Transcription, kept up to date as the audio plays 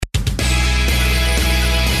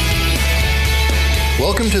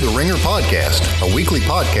Welcome to the Ringer Podcast, a weekly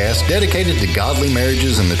podcast dedicated to godly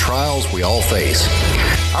marriages and the trials we all face.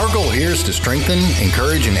 Our goal here is to strengthen,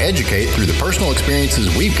 encourage, and educate through the personal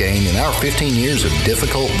experiences we've gained in our 15 years of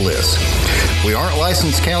difficult bliss. We aren't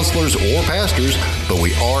licensed counselors or pastors, but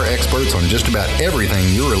we are experts on just about everything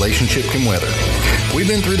your relationship can weather. We've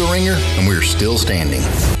been through the ringer, and we're still standing.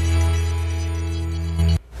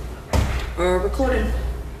 Recording.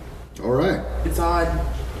 All right. It's odd.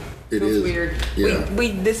 It feels is weird. Yeah.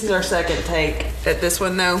 We this is our second take at this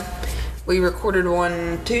one though. We recorded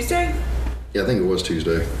one Tuesday, Yeah, I think it was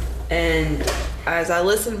Tuesday. and as I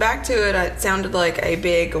listened back to it, it sounded like a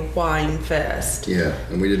big whine fest. Yeah,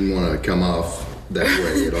 and we didn't want to come off that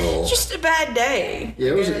way at all. Just a bad day.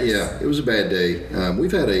 Yeah, it was a bad day.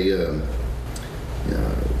 We've had a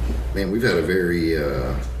very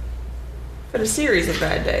But a series of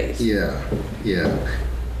bad days. yeah.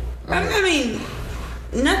 I mean,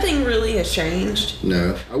 nothing really has changed,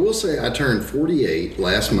 No, I will say I turned 48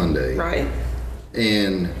 last Monday, right?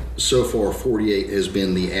 and so far 48 has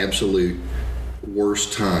been the absolute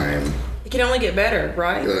worst time. It can only get better,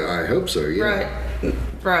 right? I hope so. Yeah.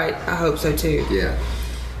 Right. I hope so too. Yeah.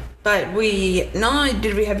 But not only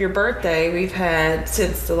did we have your birthday, we've had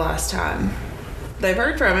since the last time they've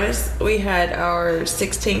heard from us, we had our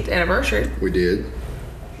 16th anniversary. We did.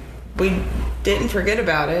 We didn't forget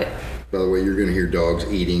about it. By the way, you're going to hear dogs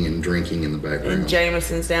eating and drinking in the background. And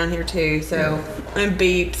Jameson's down here too, so and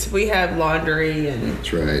beeps. We have laundry and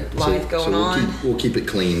That's right. life going on. We'll keep it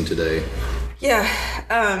clean today. Yeah.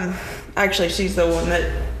 Actually, she's the one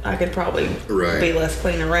that I could probably be less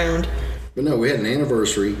clean around. But no, we had an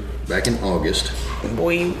anniversary back in August.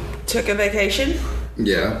 We took a vacation.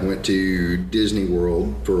 Yeah, went to Disney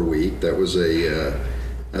World for a week. That was a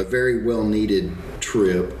very well needed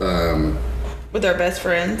trip. With our best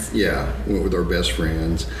friends. Yeah, went with our best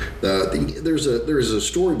friends. There's a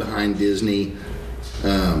story behind Disney.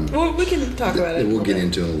 Well, we can talk about it. We'll get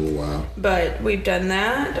into it in a little while. But we've done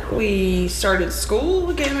that. We started school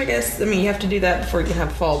again, I guess. I mean, you have to do that before you can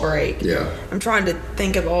have fall break. Yeah. I'm trying to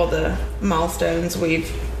think of all the milestones we've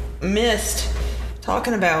missed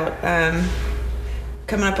talking about.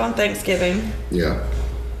 Coming up on Thanksgiving. Yeah.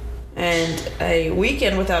 And a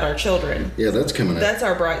weekend without our children. Yeah, that's coming up. That's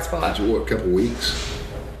our bright spot. What, a couple weeks?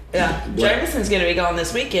 Yeah. Jameson's going to be gone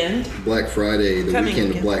this weekend. Black Friday, the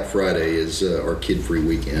weekend of Black Friday is our kid-free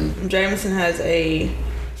weekend. Jameson has a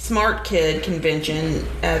Smart Kid convention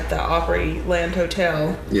at the Opryland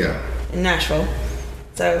Hotel. Yeah. In Nashville.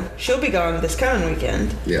 So she'll be gone this coming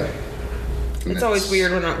weekend. Yeah. And it's always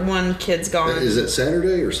weird when one kid's gone. Is it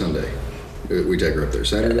Saturday or Sunday? We take her up there.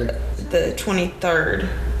 Saturday? The 23rd.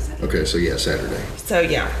 Okay, so yeah, Saturday. So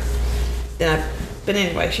yeah. But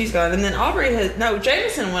anyway, she's gone. And then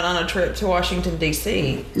Jameson went on a trip to Washington,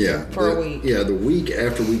 D.C. Yeah. For a week. Yeah, the week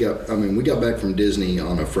after we got back from Disney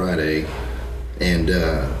on a Friday. And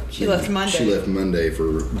she left Monday. She left Monday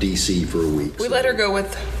for D.C. for a week. We let her go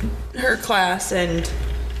with her class and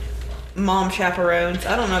mom chaperones.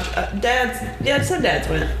 I don't know if some dads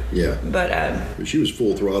went. Yeah. But she was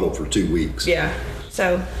full throttle for 2 weeks. Yeah.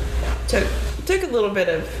 So took a little bit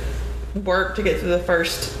of work to get through the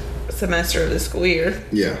first semester of the school year.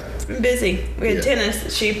 Yeah. It's been busy. We had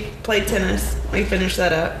tennis. She played tennis. We finished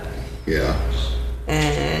that up. Yeah.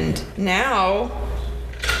 And now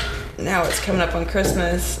it's coming up on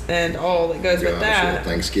Christmas and all that goes with that.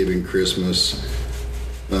 Thanksgiving, Christmas.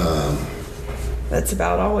 That's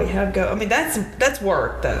about all we have go. I mean, that's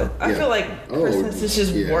work though. I feel like Christmas is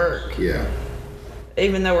just work. Yeah.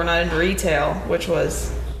 Even though we're not in retail, which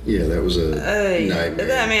was. Yeah, that was a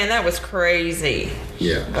nightmare. That was crazy.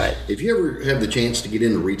 Yeah. But if you ever have the chance to get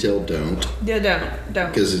into retail, don't. Yeah, don't.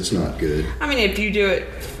 Because it's not good. I mean, if you do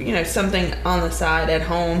it, something on the side at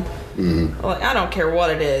home. Mm-hmm. Like, I don't care what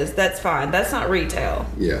it is. That's fine. That's not retail.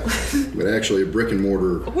 Yeah. But actually, brick and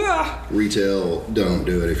mortar retail, don't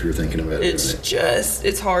do it if you're thinking about it.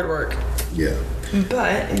 It's hard work. Yeah.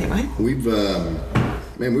 But anyway. We've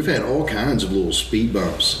had all kinds of little speed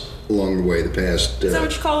bumps along the way the past. Is that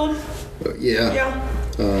what you call them? Yeah.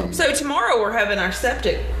 Yeah. So tomorrow we're having our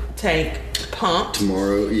septic tank pumped.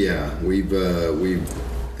 Tomorrow, yeah. We've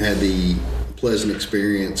had the pleasant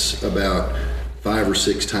experience about 5 or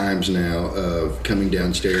 6 times now of coming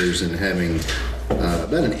downstairs and having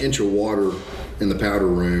about an inch of water in the powder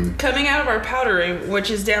room. Coming out of our powder room, which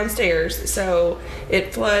is downstairs, so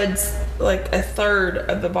it floods like a third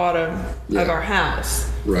of the bottom of our house.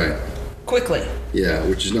 Right. Quickly. Yeah,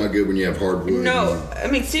 which is not good when you have hardwood. No, I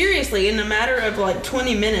mean, seriously, in a matter of like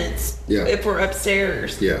 20 minutes, if we're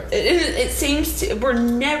upstairs. Yeah. It seems we're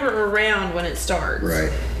never around when it starts.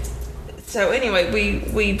 Right. So anyway,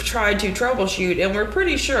 we've tried to troubleshoot, and we're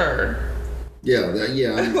pretty sure. Yeah,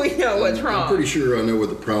 We know what's wrong. I'm pretty sure I know what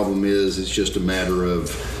the problem is. It's just a matter of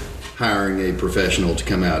hiring a professional to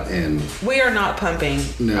come out and... We are not pumping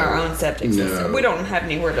our own septic system. We don't have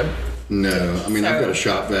anywhere to... No, I mean, I've got a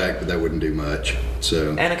shop vac, but that wouldn't do much.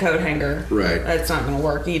 So and a coat hanger. Right. That's not going to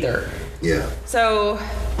work either. Yeah. So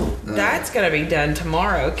that's going to be done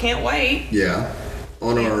tomorrow. Can't wait. Yeah.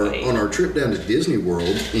 On our trip down to Disney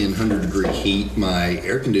World in 100-degree heat, my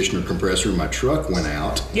air conditioner compressor in my truck went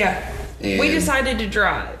out. Yeah. And we decided to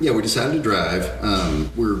drive. Yeah, we decided to drive.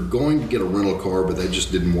 We're going to get a rental car, but that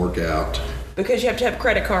just didn't work out. Because you have to have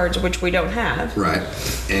credit cards, which we don't have. Right.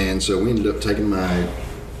 And so we ended up taking my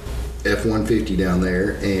F-150 down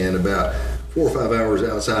there, and about 4 or 5 hours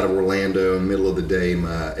outside of Orlando, in the middle of the day,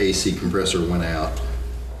 my AC compressor went out.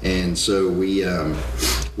 And so we,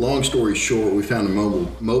 long story short, we found a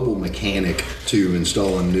mobile mechanic to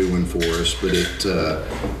install a new one for us, but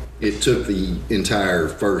it took the entire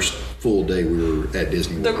first full day we were at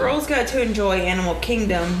Disney World. The girls got to enjoy Animal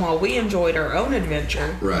Kingdom while we enjoyed our own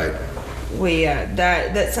adventure. Right. We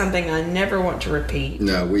that's something I never want to repeat.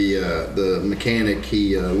 No, we the mechanic,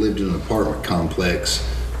 he lived in an apartment complex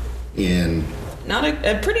in not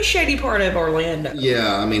a pretty shady part of Orlando.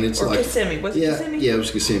 Yeah, I mean it's or like Kissimmee. Was it Kissimmee? Yeah, it was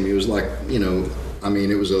Kissimmee. It was like, you know, I mean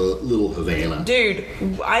it was a little Havana. Dude,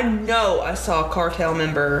 I know I saw a cartel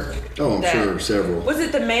member. Oh, I'm sure several. Was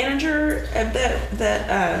it the manager of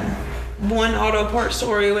that one auto parts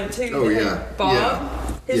store we went to? Oh yeah, Bob.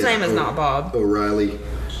 Yeah. His name is not Bob. O'Reilly.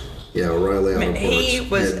 Yeah, O'Reilly Auto Parts. He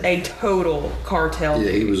was a total cartel.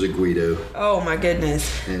 Yeah, he was a Guido. Oh my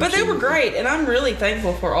goodness. Absolutely. But they were great, and I'm really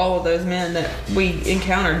thankful for all of those men that we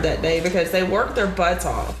encountered that day because they worked their butts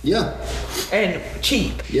off. Yeah. And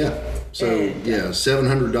cheap. Yeah. So,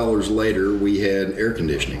 $700 later, we had air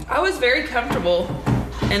conditioning. I was very comfortable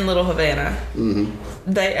in Little Havana.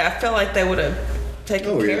 Mm-hmm. I felt like they would have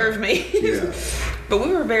taken care of me. Yeah. But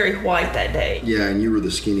we were very white that day. Yeah, and you were the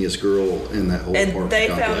skinniest girl in that whole apartment complex. And they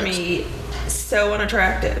found me so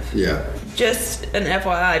unattractive. Yeah. Just an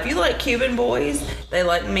FYI. If you like Cuban boys, they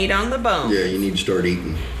like meat on the bone. Yeah, you need to start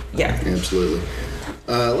eating. Yeah. Absolutely.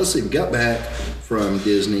 Let's see. We got back from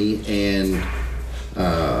Disney, and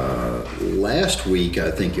last week, I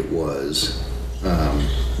think it was,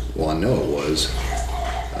 well, I know it was,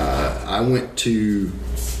 I went to...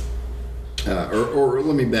 or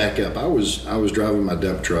let me back up. I was driving my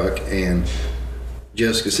dump truck, and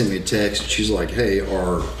Jessica sent me a text. She's like, "Hey,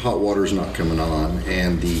 our hot water's not coming on,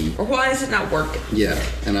 and the..." Or why is it not working? Yeah,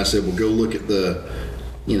 and I said, "Well, go look at the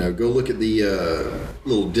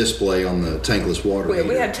little display on the tankless water."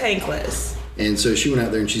 We have tankless. And so she went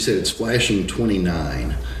out there and she said it's flashing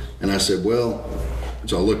 29, and I said, "Well,"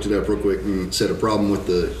 so I looked it up real quick and said a problem with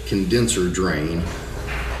the condenser drain.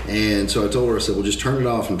 And so I told her, I said, well, just turn it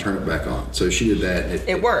off and turn it back on. So she did that. And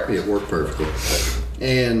it worked. It worked perfectly.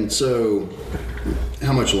 And so,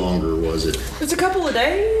 how much longer was it? It's a couple of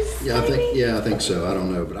days. Yeah, I think so. I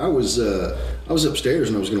don't know, but I was upstairs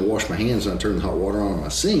and I was going to wash my hands, and I turned the hot water on in my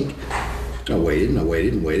sink. I waited.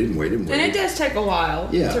 And it does take a while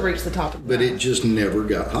to reach the top of the But it just never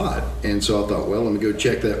got hot. And so I thought, well, let me go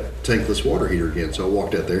check that tankless water heater again. So I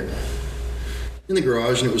walked out there in the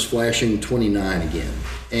garage, and it was flashing 29 again.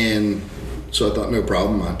 And so I thought, no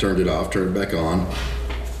problem. I turned it off, turned it back on.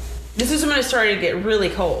 This is when it started to get really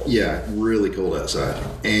cold. Yeah, really cold outside.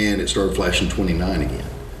 And it started flashing 29 again.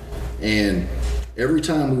 And every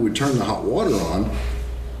time we would turn the hot water on,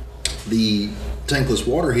 the tankless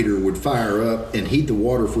water heater would fire up and heat the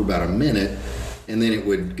water for about a minute, and then it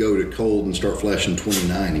would go to cold and start flashing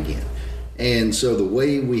 29 again. And so the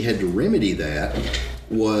way we had to remedy that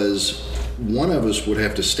was one of us would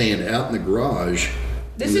have to stand out in the garage.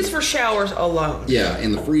 This is for showers alone. Yeah,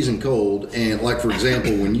 in the freezing cold. And like, for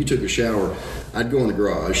example, when you took a shower, I'd go in the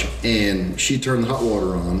garage and she'd turn the hot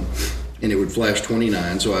water on and it would flash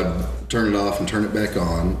 29. So I'd turn it off and turn it back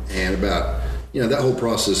on. And about, that whole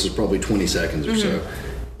process is probably 20 seconds or so.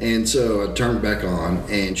 And so I'd turn it back on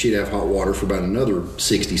and she'd have hot water for about another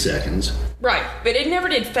 60 seconds. Right, but it never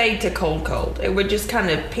did fade to cold. It would just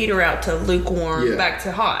kind of peter out to lukewarm, back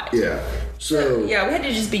to hot. Yeah. So we had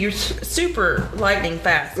to just be super lightning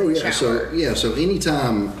fast. Oh yeah. So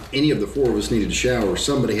anytime any of the four of us needed to shower,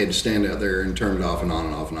 somebody had to stand out there and turn it off and on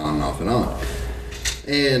and off and on and off and on.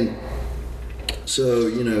 And so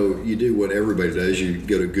you do what everybody does. You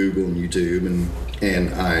go to Google and YouTube and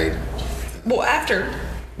I. Well, after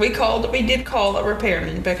we did call a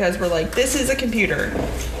repairman because we're like, this is a computer.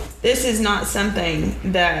 This is not something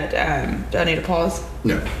that. Do I need to pause?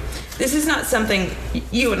 No. This is not something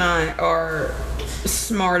you and I are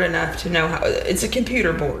smart enough to know how. It's a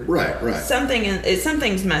computer board. Right.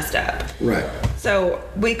 Something's messed up. Right. So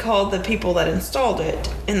we called the people that installed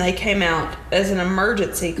it, and they came out as an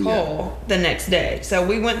emergency call the next day. So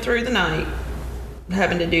we went through the night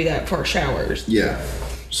having to do that for our showers. Yeah.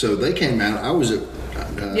 So they came out. I was at.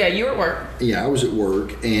 You were at work. Yeah, I was at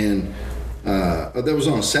work, and that was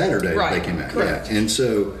on a Saturday. Right. They came out. Correct. Yeah. And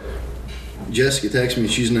so Jessica texted me.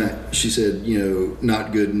 She said,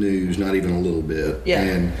 not good news, not even a little bit. Yeah.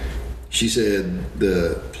 And she said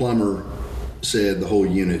the plumber said the whole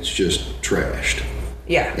unit's just trashed.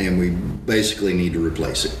 Yeah. And we basically need to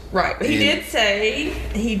replace it. Right. But he did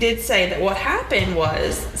say that what happened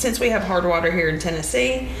was, since we have hard water here in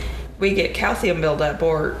Tennessee, we get calcium buildup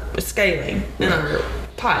or scaling in our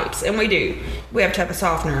pipes. And we have to have a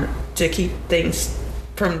softener to keep things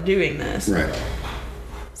from doing this. Right.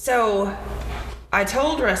 So I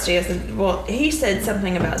told Rusty, I said, well, he said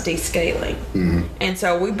something about descaling. Mm-hmm. And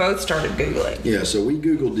so we both started Googling. Yeah, so we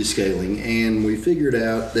Googled descaling, and we figured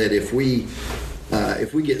out that if we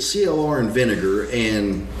get CLR and vinegar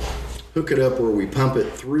and hook it up where we pump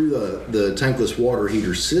it through the tankless water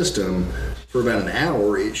heater system for about an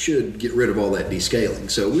hour, it should get rid of all that descaling.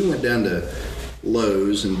 So we went down to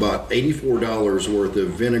Lowe's and bought $84 worth of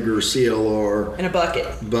vinegar, CLR, in a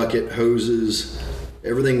bucket, hoses,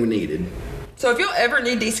 everything we needed. So if you'll ever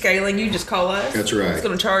need descaling, you just call us. That's right. We're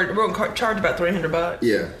going to charge about $300.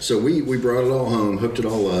 Yeah. So we brought it all home, hooked it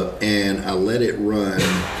all up, and I let it run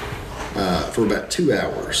for about 2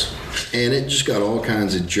 hours. And it just got all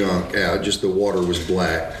kinds of junk out. Just the water was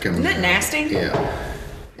black coming out. Isn't that nasty? Yeah.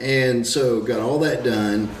 And so got all that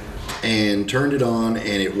done and turned it on,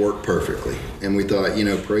 and it worked perfectly. And we thought,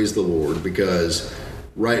 praise the Lord, because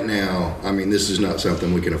right now, this is not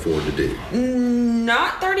something we can afford to do.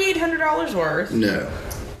 Not $3,800 worth. No.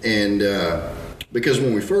 And because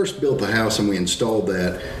when we first built the house and we installed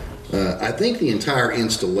that, I think the entire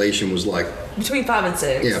installation was like between $5,000 and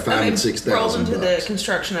 $6,000. Yeah, $5,000 and $6,000. Rolled into the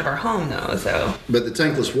construction of our home, though. So. But the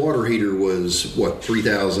tankless water heater was what,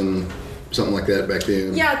 $3,000, something like that back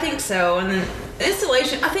then. Yeah, I think so. And then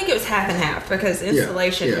installation, I think it was half and half, because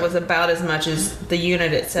installation was about as much as the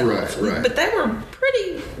unit itself. Right. But they were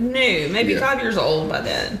pretty new, maybe 5 years old by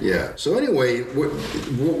then. Yeah. So anyway,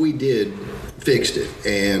 what we did, fixed it,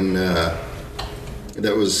 and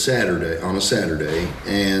that was on a Saturday,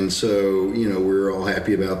 and so we were all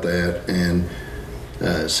happy about that. And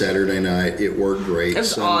Saturday night it worked great. It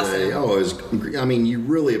was Sunday, awesome. You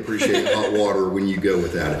really appreciate hot water when you go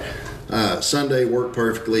without it. Sunday worked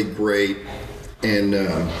perfectly great, and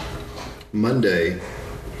Monday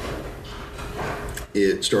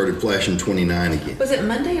it started flashing 29 again. Was it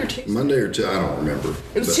Monday or Tuesday? Monday or Tuesday, I don't remember.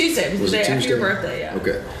 It was Tuesday. It was the day after your birthday, yeah.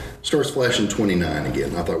 Okay. Starts flashing 29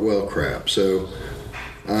 again. I thought, well, crap. So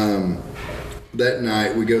that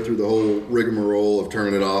night we go through the whole rigmarole of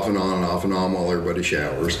turning it off and on and off and on while everybody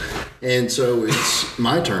showers. And so it's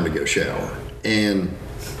my turn to go shower. And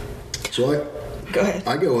so Go ahead.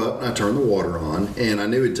 I go up and I turn the water on, and I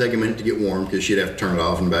knew it'd take a minute to get warm because she'd have to turn it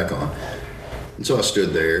off and back on. And so I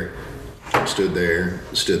stood there,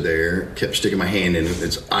 kept sticking my hand in it.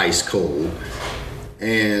 It's ice cold.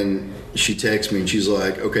 And she texts me and she's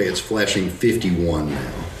like, okay, it's flashing 51 now.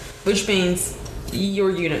 Which means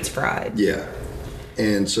your unit's fried. Yeah.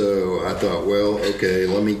 And so I thought, well, okay,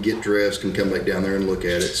 let me get dressed and come back down there and look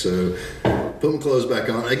at it. So put my clothes back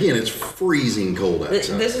on. Again, it's freezing cold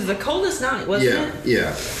outside. This is the coldest night, wasn't it?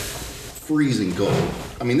 Yeah. Freezing cold.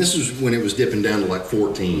 This was when it was dipping down to like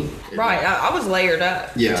 14. Right. I was layered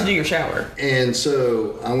up to do your shower. And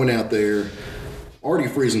so I went out there, already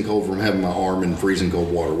freezing cold from having my arm in freezing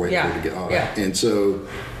cold water waiting for it to get hot. Yeah. And so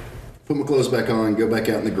put my clothes back on, go back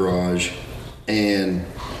out in the garage, and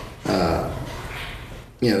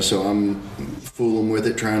so I'm fooling with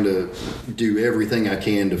it, trying to do everything I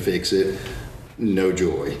can to fix it. No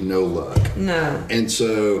joy, no luck. No. And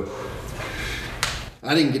so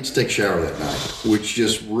I didn't get to take a shower that night, which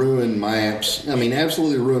just ruined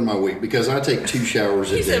absolutely ruined my week, because I take 2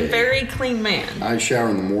 showers a day. He's a very clean man. I shower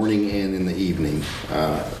in the morning and in the evening.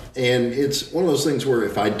 And it's one of those things where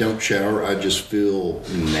if I don't shower, I just feel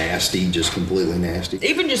nasty, just completely nasty.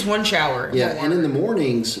 Even just one shower. Yeah, and in the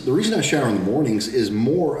mornings, the reason I shower in the mornings is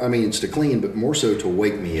more, it's to clean, but more so to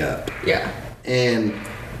wake me up. Yeah. And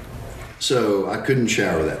so I couldn't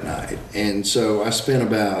shower that night. And so I spent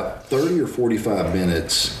about 30 or 45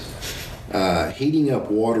 minutes heating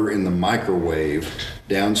up water in the microwave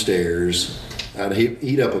downstairs. I'd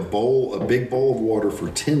heat up a big bowl of water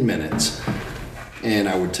for 10 minutes. And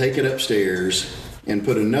I would take it upstairs and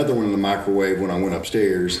put another one in the microwave when I went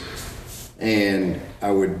upstairs. And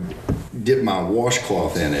I would dip my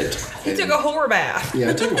washcloth in it. He took a whore bath. Yeah,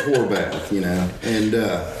 I took a whore bath, and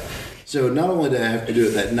so not only did I have to do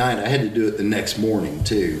it that night, I had to do it the next morning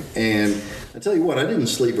too. And I tell you what, I didn't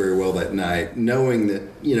sleep very well that night, knowing that,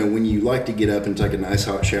 when you like to get up and take a nice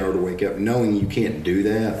hot shower to wake up, knowing you can't do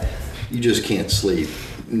that, you just can't sleep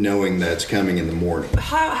knowing that's coming in the morning.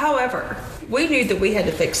 However, we knew that we had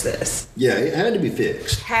to fix this. Yeah, it had to be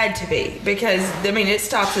fixed. Had to be, because, it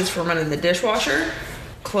stops us from running the dishwasher.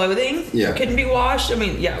 Clothing couldn't be washed.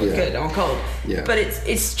 We could on cold. Yeah. But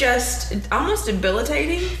it's just almost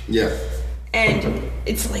debilitating. Yeah. And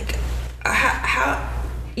it's like, how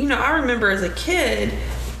I remember as a kid,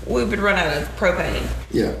 we would run out of propane.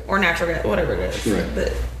 Yeah. Or natural gas, whatever it is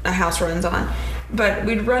that a house runs on. But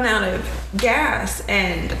we'd run out of gas,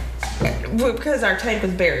 and because our tank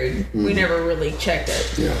was buried, we never really checked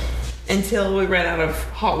it. Yeah. Until we ran out of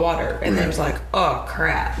hot water, and then it was like, oh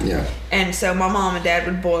crap. Yeah. And so my mom and dad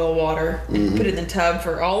would boil water and put it in the tub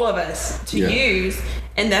for all of us to use,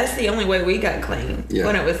 and that's the only way we got clean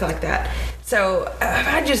when it was like that. So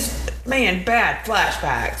I just, bad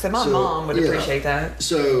flashbacks, and my mom would appreciate that.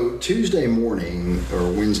 So Tuesday morning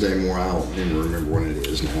or Wednesday morning, I don't even remember when it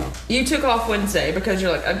is now. You took off Wednesday because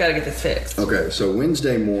you're like, I've got to get this fixed. Okay, so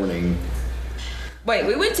Wednesday morning. Wait,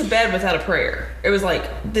 we went to bed without a prayer. It was like,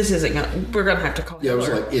 we're gonna have to call Yeah, it was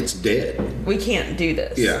Lord. like, it's dead. We can't do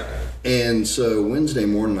this. Yeah. And so Wednesday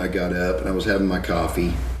morning I got up and I was having my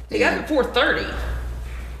coffee. You got up at 4:30.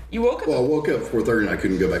 You woke up? Well, I woke up at 4:30 and I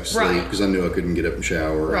couldn't go back to sleep because I knew I couldn't get up and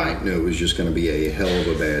shower. Right. I knew it was just going to be a hell of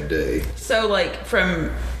a bad day. So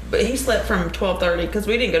but he slept from 12:30 because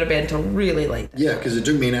we didn't go to bed until really late. Yeah, because it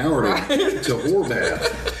took me an hour to whore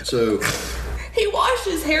bath. So... He washed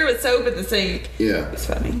his hair with soap in the sink. Yeah. It's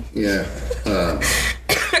funny. Yeah.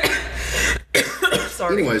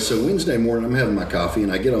 Sorry. Anyway, so Wednesday morning I'm having my coffee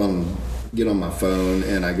and I get on my phone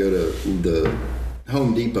and I go to the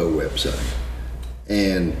Home Depot website,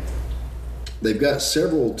 and they've got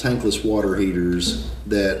several tankless water heaters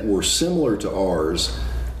that were similar to ours,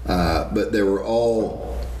 but they were all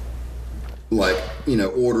like,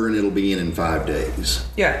 order and it'll be in 5 days.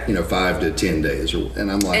 Yeah. 5 to 10 days.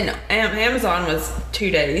 And I'm like... And Amazon was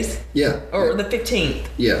 2 days. Yeah. Or the 15th.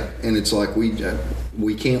 Yeah. And it's like, we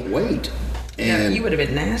can't wait. And you would have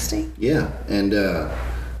been nasty. Yeah. And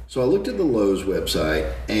so I looked at the Lowe's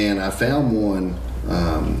website and I found one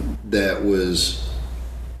that was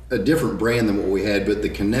a different brand than what we had, but the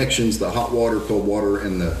connections, the hot water, cold water,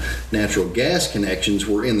 and the natural gas connections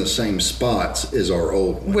were in the same spots as our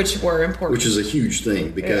old one. Which were important. Which is a huge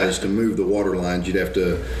thing, because to move the water lines, you'd have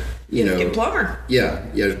to, get a plumber. Yeah,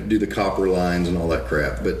 you have to do the copper lines and all that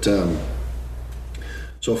crap. But so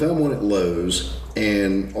I found one at Lowe's,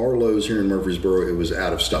 and our Lowe's here in Murfreesboro, it was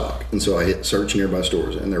out of stock. And so I hit search nearby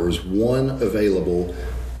stores, and there was one available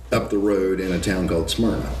up the road in a town called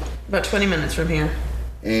Smyrna. About 20 minutes from here.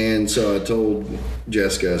 And so I told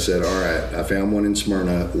Jessica, I said, all right, I found one in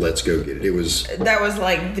Smyrna. Let's go get it. That was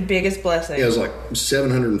like the biggest blessing. It was like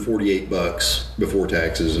 $748 before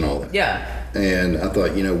taxes and all that. Yeah. And I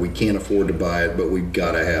thought, we can't afford to buy it, but we've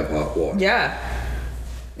got to have hot water. Yeah.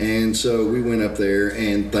 And so we went up there,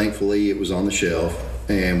 and thankfully it was on the shelf,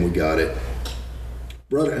 and we got it.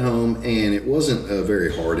 Brought it home, and it wasn't a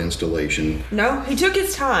very hard installation. No, he took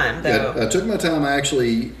his time, though. I took my time. I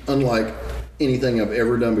actually, unlike anything I've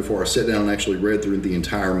ever done before, I sat down and actually read through the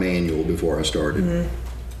entire manual before I started.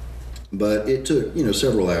 Mm-hmm. But it took,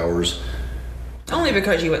 several hours. Only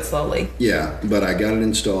because you went slowly. Yeah, but I got it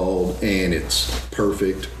installed, and it's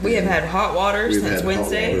perfect. We have had hot water since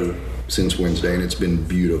Wednesday. Hot water since Wednesday, and it's been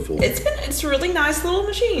beautiful. It's a really nice little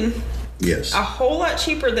machine. Yes. A whole lot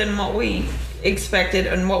cheaper than what we expected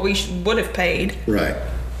and what we would have paid. Right.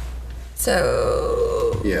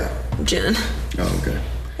 So. Yeah. Jen. Oh, okay.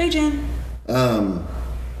 Hey, Jen. So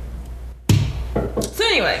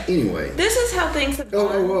anyway, this is how things have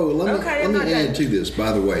gone. Let me add to this.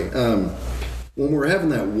 By the way, when we're having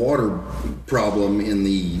that water problem in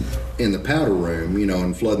the powder room,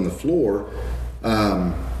 and flooding the floor,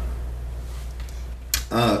 a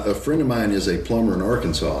friend of mine is a plumber in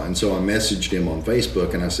Arkansas, and so I messaged him on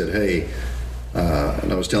Facebook and I said, hey.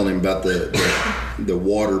 And I was telling him about the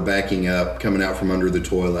water backing up, coming out from under the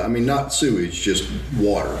toilet. I mean, not sewage, just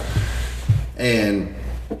water. And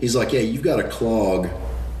he's like, yeah, you've got a clog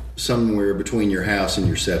somewhere between your house and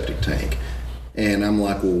your septic tank. And I'm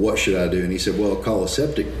like, well, what should I do? And he said, well, call a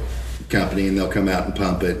septic company and they'll come out and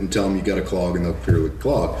pump it and tell them you've got a clog and they'll clear the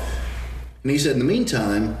clog. And he said, in the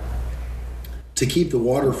meantime, to keep the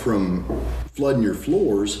water from flooding your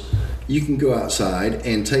floors, you can go outside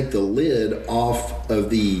and take the lid off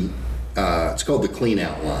of the, it's called the clean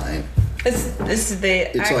out line. This is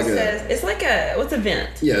the It's access. It's like a what's a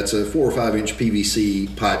vent? Yeah, it's a 4 or 5 inch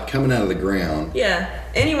PVC pipe coming out of the ground. Yeah,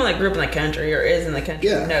 anyone that grew up in the country or is in the country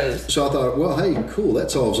knows. So I thought, well, hey, cool,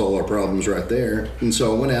 that solves all our problems right there. And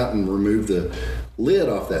so I went out and removed the lid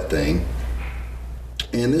off that thing.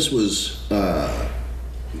 And this was I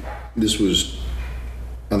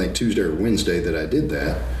think Tuesday or Wednesday that I did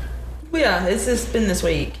that. Yeah, it's just been this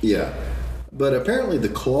week. Yeah. But apparently the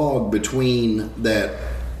clog between that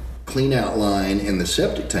clean out line and the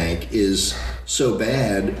septic tank is so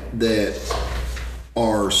bad that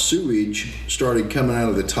our sewage started coming out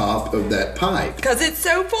of the top of that pipe. Because it's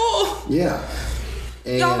so full. Yeah.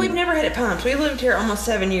 And Y'all, we've never had it pumped. We lived here almost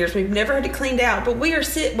 7 years. We've never had it cleaned out, but we are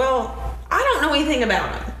I don't know anything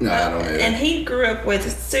about him. No, I don't either. And he grew up with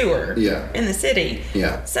sewer in the city.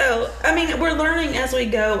 Yeah. So, I mean, we're learning as we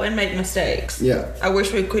go and make mistakes. Yeah. I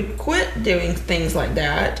wish we could quit doing things like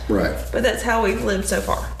that. Right. But that's how we've lived so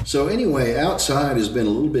far. So anyway, outside has been a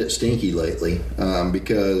little bit stinky lately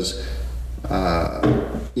because,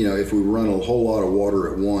 if we run a whole lot of water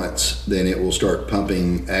at once, then it will start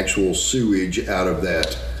pumping actual sewage out of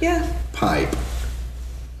that pipe.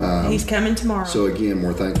 He's coming tomorrow. So again,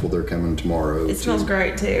 we're thankful they're coming tomorrow. It smells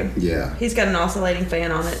great too. Yeah. He's got an oscillating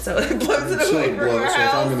fan on it, so it blows it away from our house. So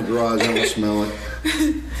if I'm in the garage, I will smell it.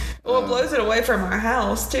 Well, it blows it away from our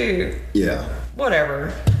house too. Yeah.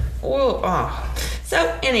 Whatever. Well,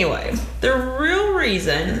 So anyway, the real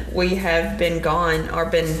reason we have been gone or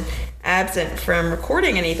been absent from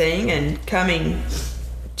recording anything and coming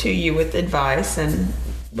to you with advice and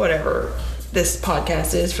whatever this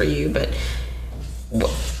podcast is for you, but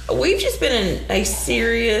we've just been in a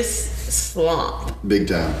serious slump. Big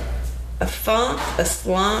time. A funk, a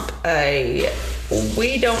slump,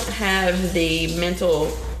 we don't have the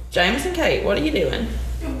mental... James and Kate, what are you doing?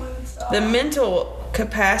 The mental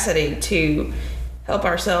capacity to help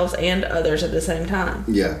ourselves and others at the same time.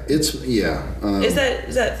 Yeah, is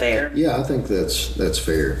that fair? Yeah, I think that's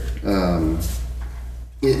fair.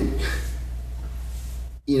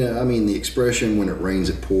 The expression "when it rains,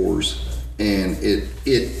 it pours," and it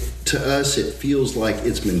to us it feels like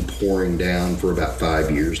it's been pouring down for about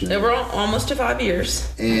 5 years now. We're almost to 5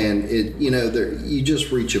 years, and you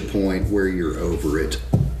just reach a point where you're over it,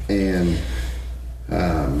 and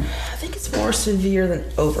I think it's more severe than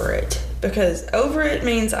over it, because over it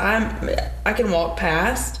means I can walk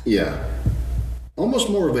past. Yeah, almost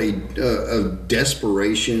more of a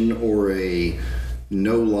desperation or a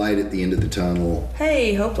no light at the end of the tunnel.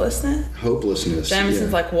 Hey, hopelessness.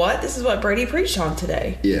 Jameson's like, what? This is what Brady preached on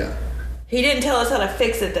today. Yeah. He didn't tell us how to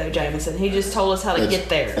fix it though, Jameson. He just told us how to get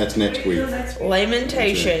there. That's next week.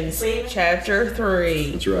 Lamentations, chapter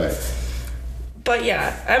 3. That's right. But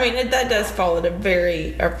yeah, that does fall at a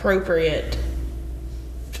very appropriate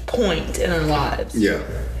point in our lives. Yeah.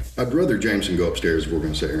 I'd rather Jameson go upstairs if we're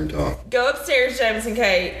going to sit here and talk. Go upstairs, Jameson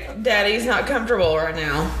Kate. Daddy's not comfortable right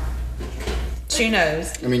now. She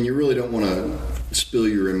knows. You really don't want to spill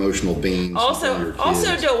your emotional beans. Also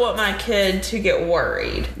don't want my kid to get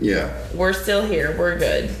worried. Yeah. We're still here. We're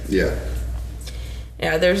good. Yeah.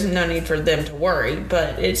 Yeah, there's no need for them to worry,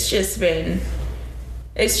 but it's just been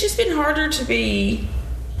harder to be,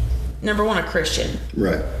 number one, a Christian.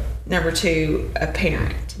 Right. Number two, a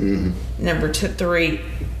parent. Mm-hmm. Number 3,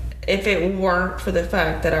 if it weren't for the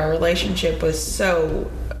fact that our relationship was so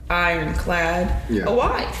ironclad, a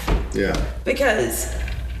wife. Yeah. Because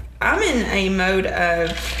I'm in a mode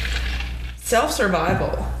of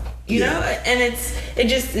self-survival, you know, and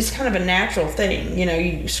it's kind of a natural thing.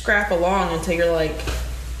 You scrap along until you're like,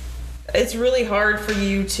 it's really hard for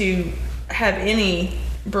you to have any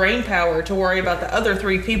brain power to worry about the other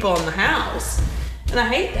 3 people in the house. And I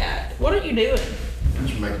hate that. What are you doing?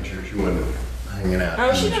 Just making sure she wasn't hanging out.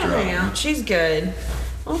 Oh, she's not hanging out. She's good.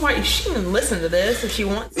 Oh, right. She can listen to this if she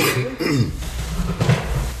wants to.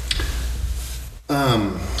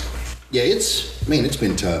 Yeah, it's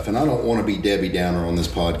been tough, and I don't want to be Debbie Downer on this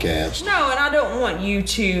podcast. No, and I don't want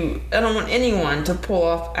anyone to pull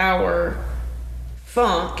off our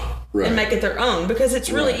funk and make it their own, because it's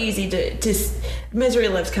really easy to misery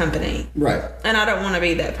loves company. Right. And I don't want to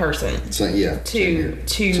be that person. Same here.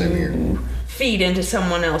 To feed into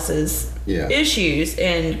someone else's issues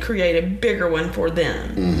and create a bigger one for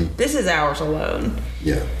them. Mm-hmm. This is ours alone.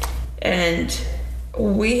 Yeah. And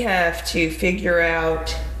we have to figure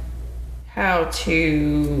out how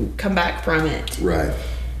to come back from it. Right.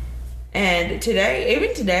 And today,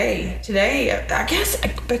 I guess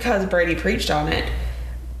because Brady preached on it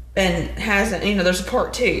and hasn't, there's a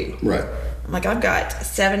part 2. Right. I'm like, I've got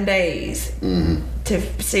 7 days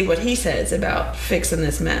to see what he says about fixing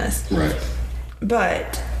this mess. Right.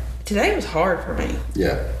 But today was hard for me.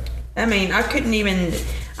 Yeah. I mean, I couldn't even.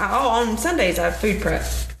 On Sundays, I food prep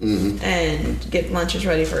and get lunches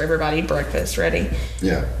ready for everybody, breakfast ready.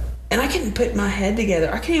 Yeah. And I couldn't put my head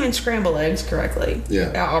together. I couldn't even scramble eggs correctly.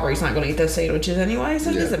 Yeah. Aubrey's not going to eat those sandwiches anyway, so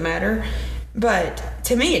it doesn't matter. But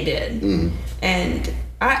to me, it did. And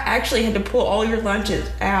I actually had to pull all your lunches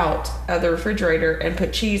out of the refrigerator and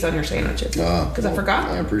put cheese on your sandwiches because I forgot.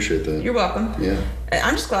 I appreciate that. You're welcome. Yeah.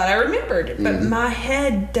 I'm just glad I remembered. But my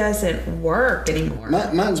head doesn't work anymore.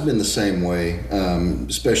 Mine's been the same way,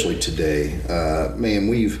 especially today. Man,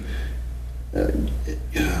 we've...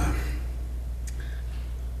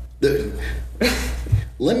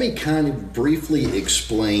 let me kind of briefly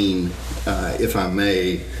explain, if I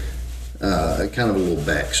may, kind of a little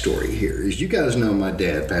backstory here. As you guys know, my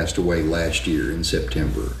dad passed away last year in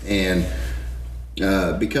September, and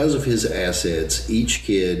because of his assets, each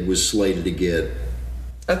kid was slated to get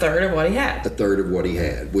a third of what he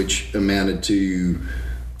had. Which amounted to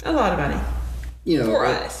a lot of money. For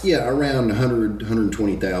us. Yeah, around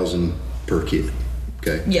 120,000 per kid.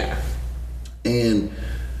 Okay. Yeah. And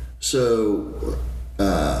so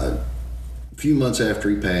a few months after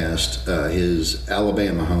he passed, his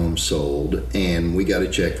Alabama home sold, and we got a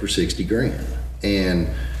check for $60,000, and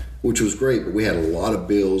which was great. But we had a lot of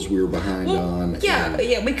bills we were behind on. Yeah,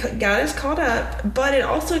 we got us caught up, but it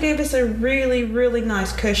also gave us a really, really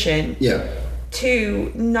nice cushion. Yeah.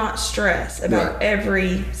 To not stress about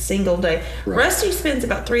every single day. Right. Rusty spends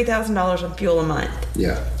about $3,000 on fuel a month.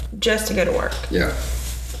 Yeah. Just to go to work. Yeah.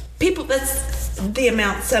 That's the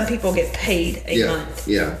amount some people get paid a month.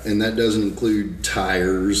 Yeah, and that doesn't include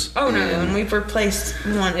tires. Oh, no, and we've replaced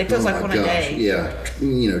one. It feels like one a day.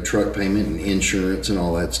 Yeah, truck payment and insurance and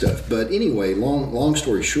all that stuff. But anyway, long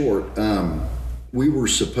story short, we were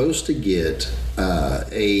supposed to get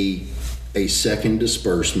a second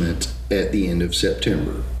disbursement at the end of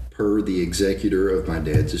September, per the executor of my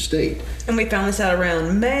dad's estate. And we found this out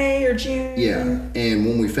around May or June. Yeah, and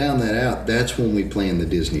when we found that out, that's when we planned the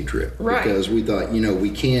Disney trip. Right. Because we thought, we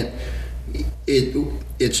can't,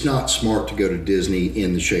 it's not smart to go to Disney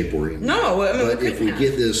in the shape we're in. No, I mean, but if we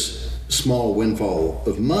get this small windfall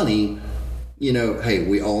of money, hey,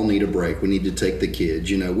 we all need a break. We need to take the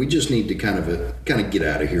kids. We just need to kind of get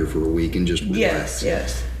out of here for a week and just relax.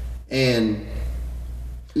 Yes. And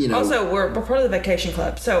also, we're part of the vacation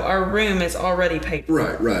club, so our room is already paid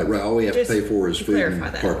for. Right. All we have to pay for is food and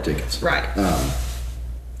park tickets. Right.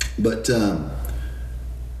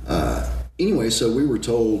 Anyway, so we were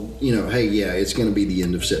told, hey, it's going to be the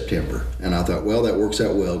end of September. And I thought, well, that works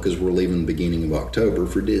out well because we're leaving the beginning of October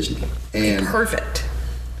for Disney. And perfect.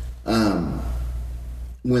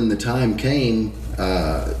 When the time came,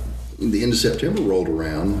 the end of September rolled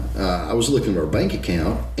around, I was looking at our bank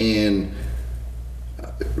account, and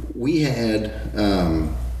we had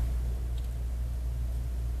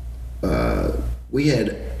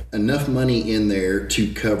enough money in there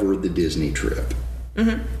to cover the Disney trip.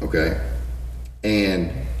 Mm-hmm. Okay,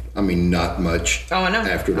 and I mean not much. Oh, I know.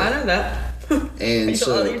 After that, I know that. And you're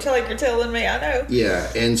so you're telling me. I know. Yeah,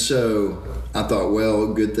 and so I thought,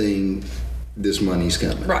 well, good thing this money's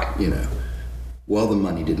coming. Right. Well, the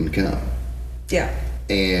money didn't come. Yeah.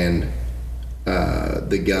 And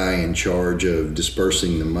the guy in charge of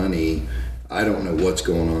dispersing the money, I don't know what's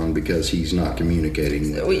going on because he's not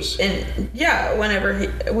communicating with us. And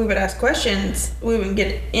whenever we would ask questions, we wouldn't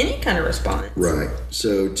get any kind of response. Right.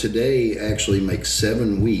 So today actually makes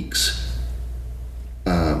 7 weeks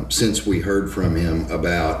since we heard from him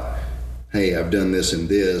about, hey, I've done this and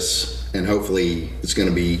this, and hopefully it's going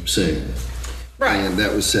to be soon. Right. And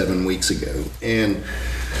that was 7 weeks ago. And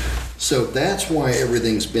so that's why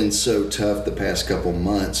everything's been so tough the past couple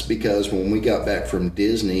months, because when we got back from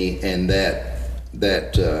Disney and that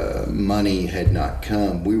money had not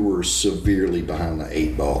come, we were severely behind the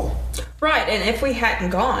 8 ball. Right, and if we hadn't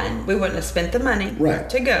gone, we wouldn't have spent the money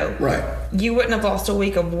to go. Right. You wouldn't have lost a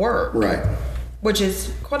week of work. Right. Which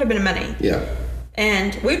is quite a bit of money. Yeah.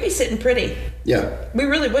 And we'd be sitting pretty. Yeah. We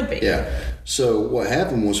really would be. Yeah. So what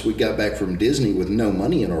happened was we got back from Disney with no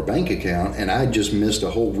money in our bank account, and I just missed a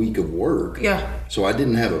whole week of work. Yeah. So I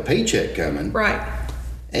didn't have a paycheck coming. Right.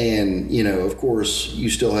 And, of course, you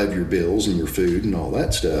still have your bills and your food and all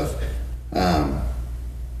that stuff.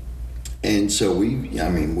 And so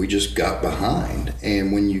we just got behind.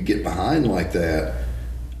 And when you get behind like that,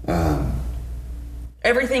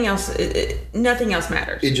 everything else, nothing else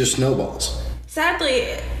matters. It just snowballs.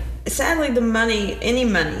 Sadly, any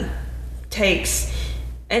money takes,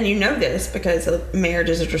 and you know this because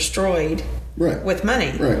marriages are destroyed with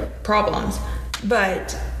money problems,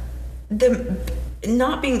 but the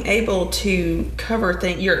not being able to cover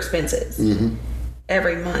your expenses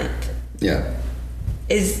every month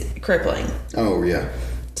is crippling. Oh, yeah.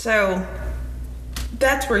 So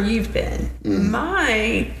that's where you've been.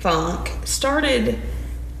 My funk started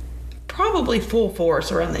probably full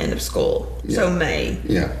force around the end of school. Yeah. So May.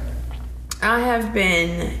 Yeah. I have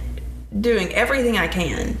been doing everything I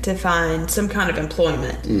can to find some kind of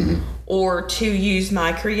employment or to use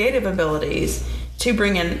my creative abilities to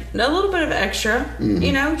bring in a little bit of extra,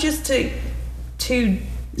 just to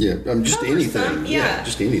Yeah, just cover anything. some, Yeah,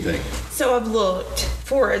 just anything. So I've looked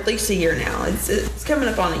for at least a year now. It's coming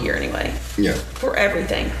up on a year anyway. Yeah. For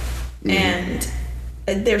everything. And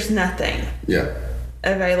there's nothing Yeah.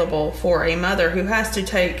 available for a mother who has to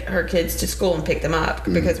take her kids to school and pick them up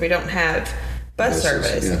because we don't have bus Buses,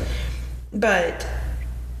 service. yeah. But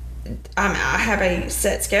I have a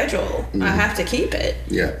set schedule. I have to keep it.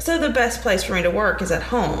 Yeah. So the best place for me to work is at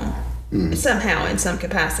home somehow in some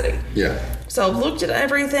capacity. Yeah. So I've looked at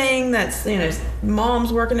everything that's,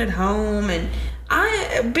 mom's working at home,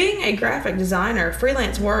 and being a graphic designer,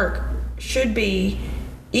 freelance work should be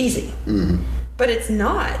easy. But it's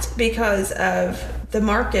not because of the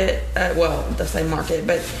market, the same market,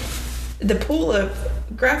 but the pool of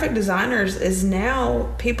graphic designers is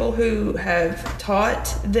now people who have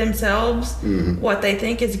taught themselves what they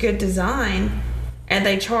think is good design, and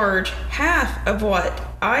they charge half of what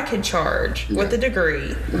I could charge with a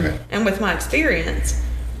degree and with my experience.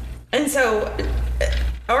 And so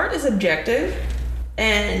art is objective,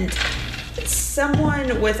 and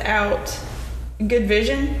someone without good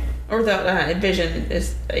vision, or without vision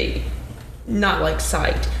is not like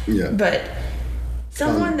sight, but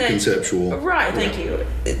someone that conceptual. Right, thank you.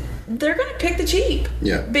 They're going to pick the cheap.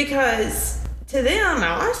 Yeah. Because to them,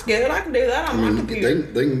 that's good. I can do that on my computer.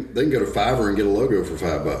 They can go to Fiverr and get a logo for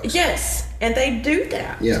 $5. Yes, and they do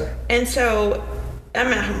that. Yeah. And so,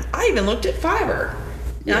 I even looked at Fiverr.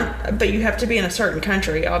 Yeah. But you have to be in a certain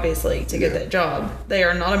country, obviously, to get that job. They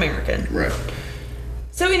are not American. Right.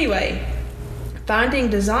 So anyway, finding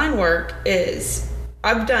design work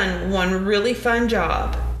I've done one really fun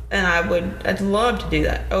job, and I'd love to do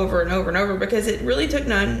that over and over and over, because it really took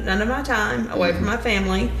none of my time away from my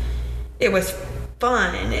family. It was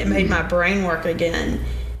fun. It made my brain work again.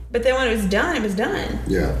 But then when it was done, it was done.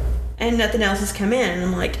 Yeah. And nothing else has come in. And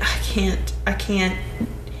I'm like, I can't. And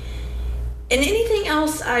anything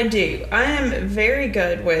else I do, I am very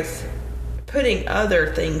good with putting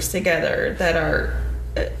other things together that are,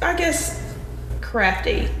 I guess,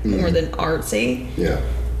 crafty more than artsy. Yeah.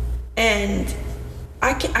 And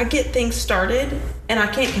I get things started and I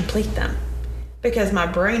can't complete them because my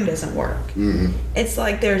brain doesn't work. It's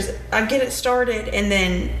like I get it started and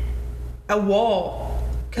then a wall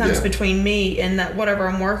comes between me and that whatever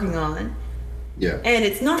I'm working on. Yeah. And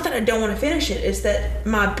it's not that I don't want to finish it, it's that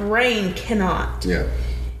my brain cannot. Yeah.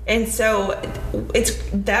 And so it's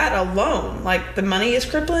that alone, like the money is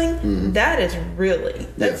crippling,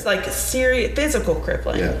 that's like serious physical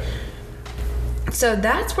crippling. Yeah. So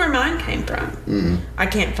that's where mine came from. I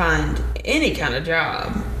can't find any kind of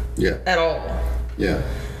job at all. Yeah.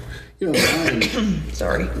 Mine,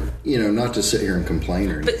 Sorry. Not to sit here and complain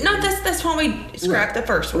or anything. But no, that's why we scrapped the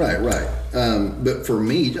first one. Right. But for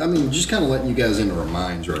me, just kind of letting you guys into our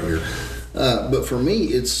minds right here. But for me,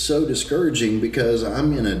 it's so discouraging because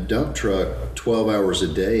I'm in a dump truck 12 hours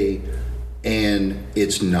a day and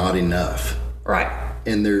it's not enough. Right.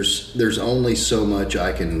 And there's only so much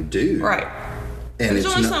I can do. Right. And there's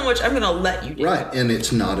only so much I'm going to let you do. Right. And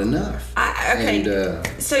it's not enough. Okay.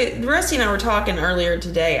 And, so Rusty and I were talking earlier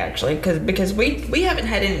today, actually, because we haven't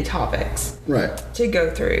had any topics to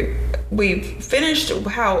go through. We've finished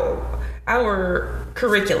our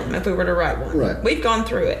curriculum, if we were to write one. Right. We've gone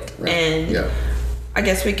through it. Right. And I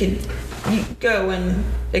guess we could go and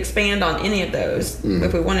expand on any of those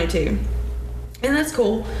if we wanted to. And that's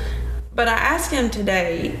cool. But I asked him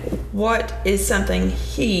today what is something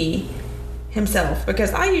he himself,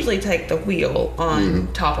 because I usually take the wheel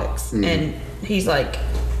on topics, and he's like,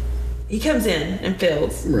 he comes in and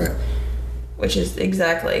fills. Right. Which is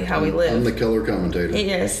exactly how we live. I'm the color commentator.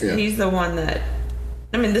 Yes. Yeah. He's the one that,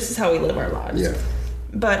 this is how we live our lives. Yeah.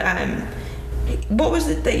 But what was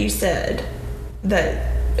it that you said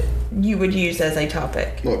that you would use as a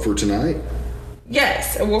topic? What, for tonight?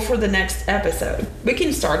 Yes. Well, for the next episode. We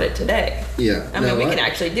can start it today. Yeah. We can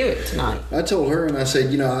actually do it tonight. I told her and I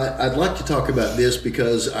said, I'd like to talk about this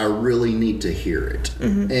because I really need to hear it.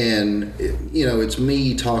 And, it's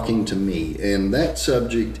me talking to me. And that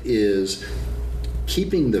subject is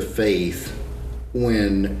keeping the faith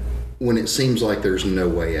when it seems like there's no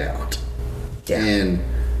way out. Yeah. And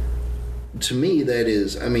to me, that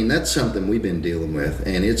is, that's something we've been dealing with,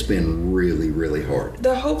 and it's been really, really hard.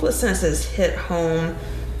 The hopelessness has hit home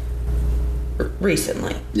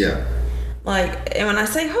recently. Yeah. Like, and when I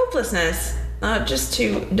say hopelessness, just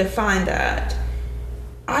to define that,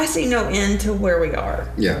 I see no end to where we are.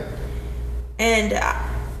 Yeah. And,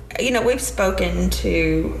 we've spoken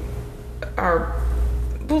to our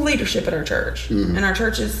leadership at our church. Mm-hmm. And our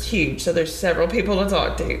church is huge, so there's several people to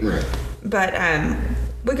talk to. Right. But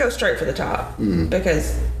we go straight for the top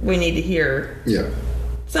because we need to hear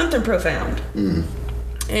something profound.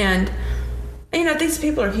 Mm-hmm. And, these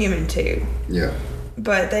people are human too. Yeah.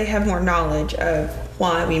 But they have more knowledge of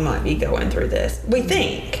why we might be going through this. We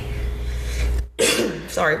think.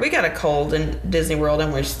 Sorry, we got a cold in Disney World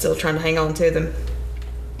and we're still trying to hang on to them.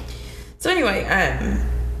 So anyway,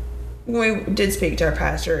 when we did speak to our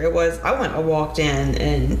pastor, I walked in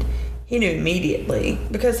and he knew immediately,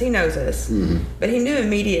 because he knows us, but he knew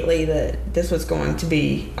immediately that this was going to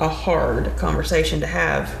be a hard conversation to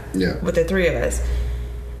have with the three of us.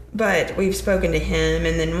 But we've spoken to him,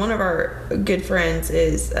 and then one of our good friends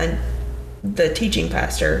is the teaching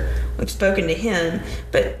pastor. We've spoken to him,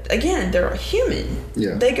 but again, they're human.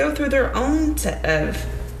 Yeah. They go through their own set of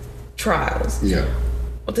trials. Yeah.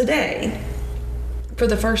 Well, today, for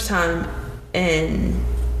the first time in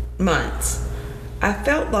months, I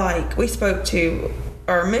felt like we spoke to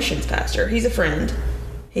our missions pastor. He's a friend.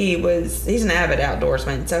 He's an avid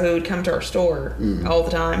outdoorsman, so he would come to our store all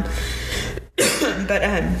the time. But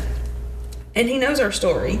and he knows our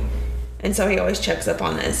story, and so he always checks up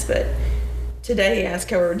on us. But today he asked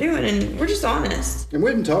how we were doing, and we're just honest. And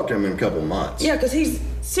we haven't talked to him in a couple of months. Yeah, because he's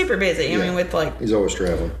super busy. I mean, with he's always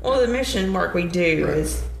traveling. All the mission work we do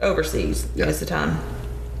is overseas most of the time.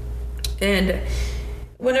 And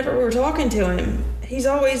whenever we were talking to him, he's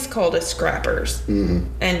always called us scrappers,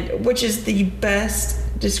 and which is the best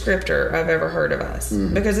descriptor I've ever heard of us,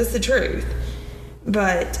 because it's the truth.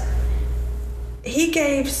 But he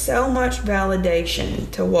gave so much validation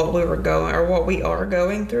to what we are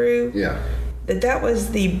going through. Yeah. That was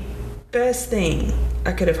the best thing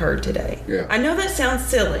I could have heard today. Yeah. I know that sounds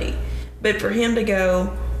silly, but for him to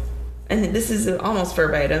go, and this is almost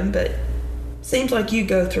verbatim, but seems like you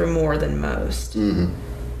go through more than most. And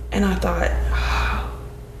I thought,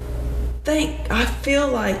 I feel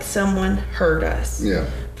like someone heard us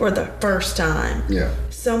for the first time. Yeah.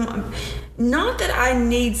 Not that I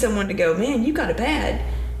need someone to go, man, you got it bad,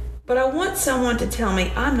 but I want someone to tell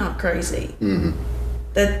me I'm not crazy.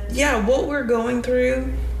 That, what we're going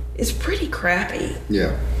through is pretty crappy.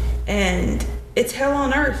 Yeah. And it's hell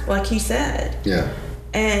on earth, like he said. Yeah.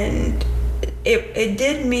 And it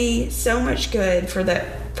did me so much good for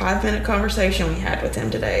that 5-minute conversation we had with him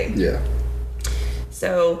today. Yeah.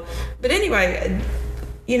 So, but anyway,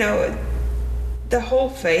 the whole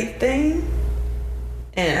faith thing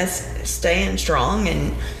and us staying strong,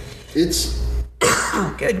 and it's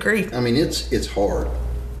good grief. I mean, it's hard.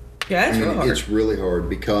 Yeah, it's really hard. It's really hard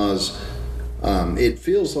because it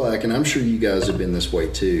feels like, and I'm sure you guys have been this way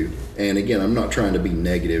too. And again, I'm not trying to be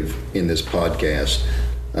negative in this podcast.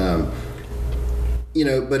 But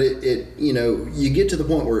you get to the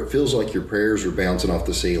point where it feels like your prayers are bouncing off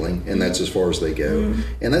the ceiling, and that's as far as they go.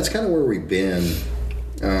 And that's kind of where we've been.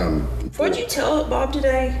 What'd you tell Bob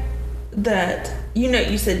today? That,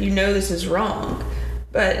 you said, this is wrong,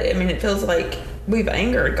 but I mean, it feels like we've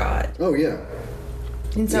angered God. Oh, yeah.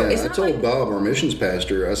 And so I told Bob, our missions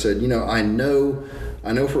pastor, I said, I know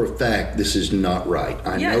for a fact this is not right.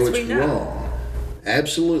 I know it's wrong.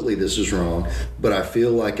 Absolutely, this is wrong, but I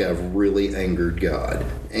feel like I've really angered God.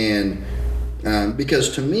 And because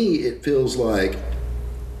to me, it feels like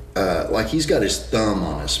he's got his thumb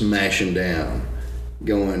on us, mashing down,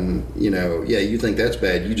 going, you think that's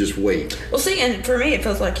bad, you just wait. Well, see, and for me, it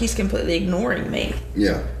feels like he's completely ignoring me.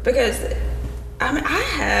 Yeah. Because, I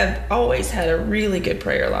have always had a really good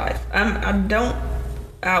prayer life. I don't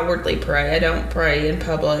outwardly pray. I don't pray in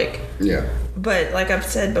public. Yeah. But like I've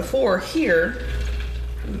said before, here,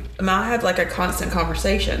 I have like a constant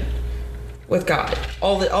conversation with God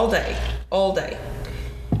all day.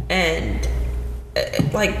 And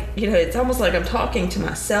it's almost like I'm talking to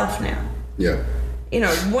myself now. Yeah.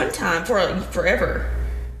 One time forever,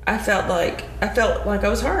 I felt like I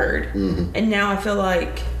was heard, and now I feel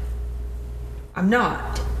like I'm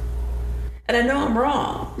not, and I know I'm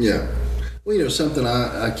wrong. Yeah. Well, something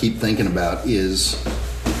I keep thinking about is,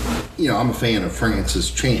 I'm a fan of Francis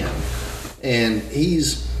Chan, and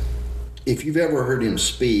if you've ever heard him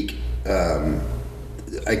speak,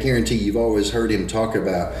 I guarantee you've always heard him talk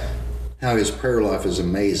about how his prayer life is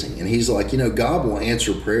amazing, and he's like, God will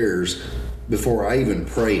answer prayers before I even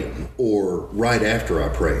pray them, or right after I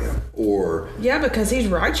pray them, or... Yeah, because he's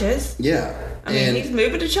righteous. Yeah. I mean, he's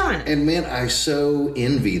moving to China. And man, I so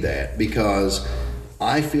envy that, because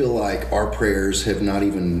I feel like our prayers have not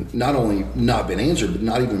only not been answered, but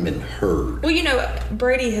not even been heard. Well, you know,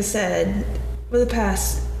 Brady has said for the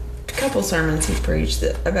past couple sermons he's preached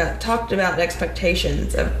talked about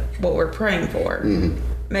expectations of what we're praying for. Mm-hmm.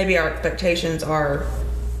 Maybe our expectations are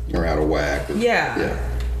out of whack. Yeah.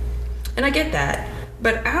 And I get that.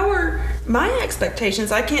 But my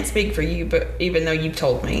expectations, I can't speak for you, but even though you've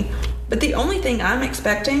told me, but the only thing I'm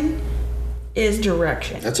expecting is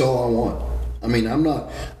direction. That's all I want. I mean,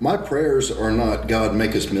 my prayers are not, God,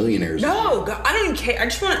 make us millionaires. No, God, I don't even care. I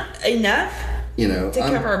just want enough to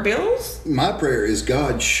cover our bills. My prayer is,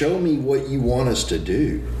 God, show me what you want us to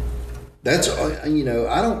do. That's,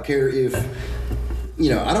 I don't care if,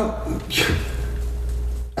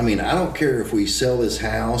 I don't care if we sell this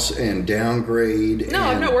house and downgrade. No,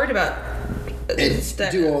 I'm not worried about and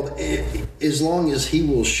do all as long as he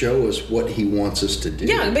will show us what he wants us to do.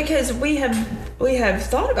 Yeah, because we have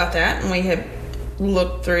thought about that and we have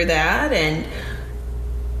looked through that, and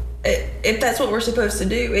if that's what we're supposed to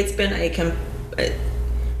do, it's been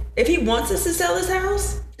if he wants us to sell this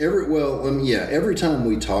house. Every time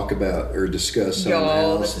we talk about or discuss selling the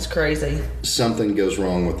house, this is crazy. Something goes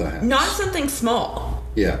wrong with the house. Not something small.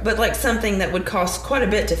 Yeah. But like something that would cost quite a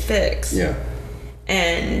bit to fix. Yeah.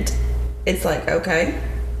 And it's like, okay,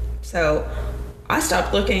 so I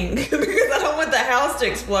stopped looking because I don't want the house to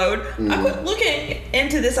explode. Mm-hmm. I quit looking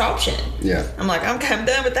into this option. Yeah. I'm like, I'm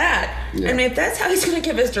done with that. Yeah. I mean, if that's how he's going to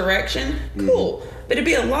give us direction, cool. Mm-hmm. But it'd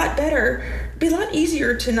be a lot better, be a lot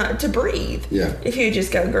easier to breathe. Yeah. If you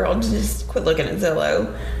just go, girl, just quit looking at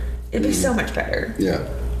Zillow. It'd be so much better. Yeah.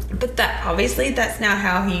 But that's not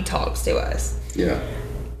how he talks to us. Yeah.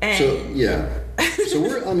 And so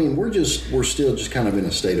we're still just kind of in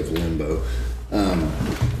a state of limbo.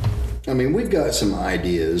 We've got some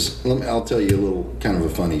ideas. I'll tell you a little kind of a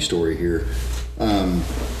funny story here.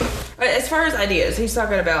 As far as ideas, he's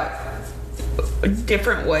talking about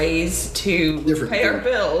different ways to pay our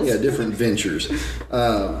bills. Yeah, different ventures.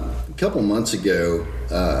 A couple months ago,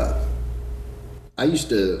 I used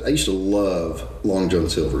to love Long John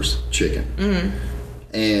Silver's chicken. Mm-hmm.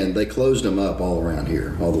 And they closed them up all around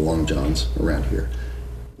here, all the Long Johns around here.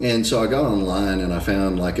 And so I got online and I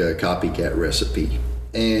found like a copycat recipe.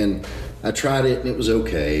 And I tried it and it was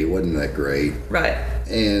okay. It wasn't that great. Right.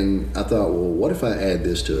 And I thought, well, what if I add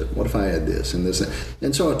this to it? What if I add this and this?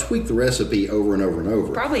 And so I tweaked the recipe over and over and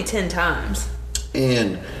over. Probably 10 times.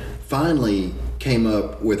 And finally came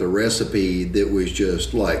up with a recipe that was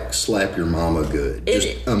just like slap your mama good.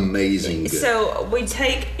 Just amazing good. So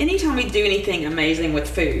anytime we do anything amazing with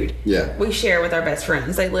food, we share with our best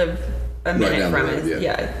friends. They live a minute from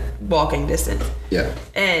us. Walking distance. Yeah.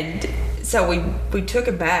 And so we took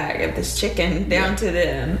a bag of this chicken down to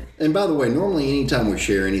them. And by the way, normally anytime we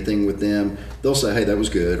share anything with them, they'll say, hey, that was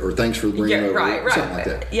good, or thanks for bringing it over, right. Something like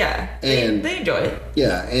that. Yeah. And they enjoy it.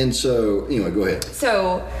 Yeah. And so, anyway, go ahead.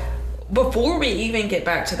 So before we even get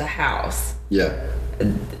back to the house. Yeah.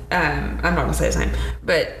 I'm not going to say his name,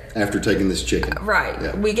 but. After taking this chicken. Right.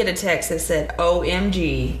 Yeah. We get a text that said,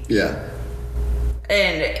 OMG. Yeah.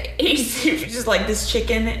 And he's just like, this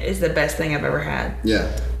chicken is the best thing I've ever had.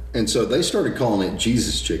 Yeah. And so they started calling it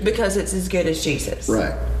Jesus chicken. Because it's as good as Jesus.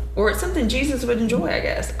 Right. Or it's something Jesus would enjoy, I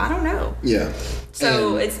guess. I don't know. Yeah.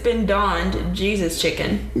 So it's been donned Jesus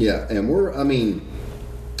chicken. Yeah. And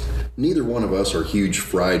neither one of us are huge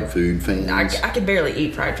fried food fans. I could barely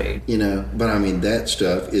eat fried food. But that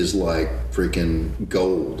stuff is like freaking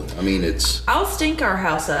gold. I'll stink our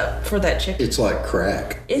house up for that chicken. It's like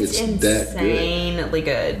crack. It's insanely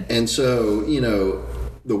good. And so,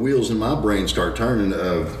 the wheels in my brain start turning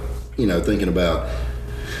of, thinking about,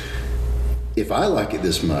 if I like it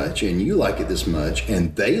this much and you like it this much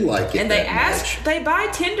and they like it and they buy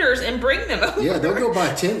tenders and bring them over. Yeah, they'll go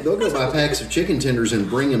buy packs of chicken tenders and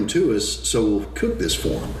bring them to us so we'll cook this for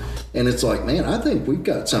them. And it's like, man, I think we've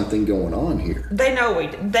got something going on here. They know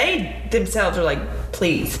they themselves are like,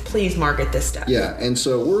 please market this stuff. Yeah, and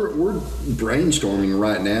so we're brainstorming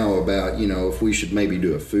right now about, if we should maybe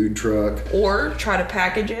do a food truck. Or try to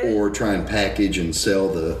package it. Or try and package and sell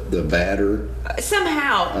the batter.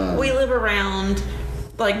 Somehow, we live around,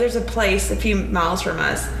 like there's a place a few miles from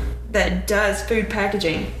us that does food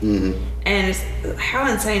packaging. Mm-hmm. And how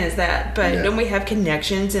insane is that? But don't we have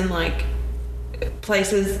connections in like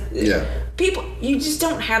places? Yeah. People, you just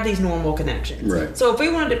don't have these normal connections. Right. So if we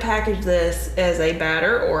wanted to package this as a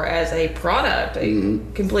batter or as a product, a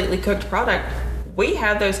completely cooked product, we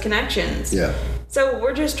have those connections. Yeah. So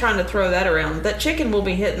we're just trying to throw that around. That chicken will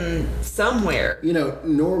be hitting somewhere. You know,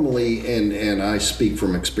 normally, and I speak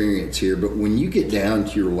from experience here, but when you get down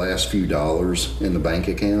to your last few dollars in the bank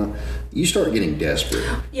account, you start getting desperate.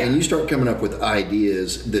 Yeah. And you start coming up with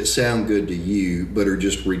ideas that sound good to you, but are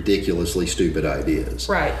just ridiculously stupid ideas.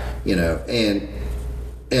 Right. You know, and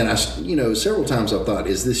I, you know, several times I've thought,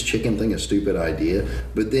 is this chicken thing a stupid idea?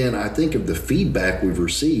 But then I think of the feedback we've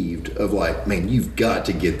received of like, man, you've got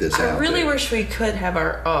to get this out I really there. wish we could have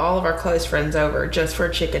all of our close friends over just for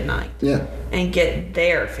chicken night. Yeah. And get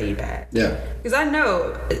their feedback. Yeah. Because I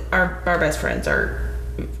know our best friends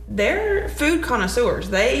they're food connoisseurs.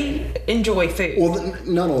 They enjoy food. Well,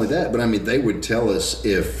 not only that, but I mean, they would tell us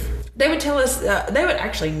if... They would tell us, they would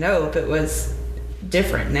actually know if it was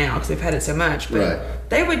different now because we've had it so much. But Right.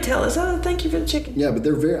 They would tell us, oh, thank you for the chicken. Yeah, but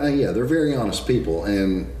they're very honest people,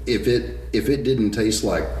 and if it didn't taste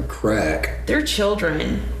like crack, Their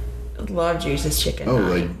children love Jesus chicken. oh, night.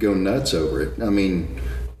 they'd go nuts over it. I mean,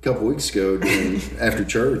 a couple weeks ago, after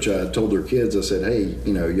church, I told their kids, I said, "Hey,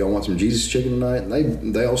 you know, y'all want some Jesus chicken tonight?"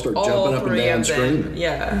 And they all start jumping up and three down, of them. screaming.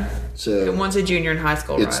 Yeah. So And one's a junior in high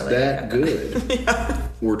school. it's Riley. that good. Yeah.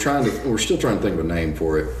 We're still trying to think of a name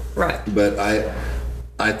for it. Right. But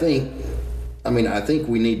I think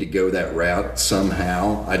we need to go that route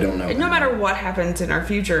somehow. I don't know. No matter what happens in our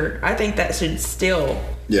future, I think that should still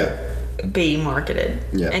Yeah. be marketed.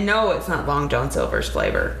 Yeah. And no, it's not Long John Silver's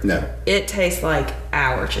flavor. No. It tastes like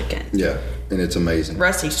our chicken. Yeah. And it's amazing.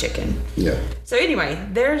 Rusty's chicken. Yeah. So anyway,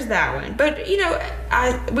 there's that one. But you know,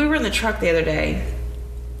 we were in the truck the other day,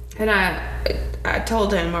 and I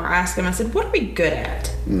told him or asked him. I said, "What are we good at?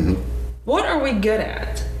 Mm-hmm. What are we good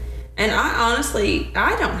at?" And I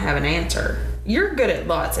don't have an answer. You're good at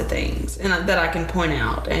lots of things, and that I can point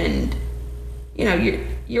out, and you know,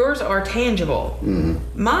 yours are tangible.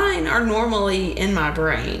 Mm-hmm. Mine are normally in my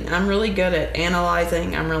brain. I'm really good at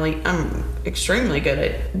analyzing. I'm extremely good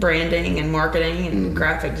at branding and marketing and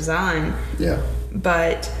graphic design. Yeah.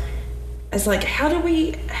 But it's like, how do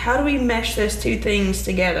we mesh those two things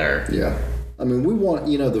together? Yeah. I mean, we want,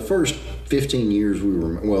 you know, the first 15 years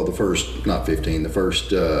the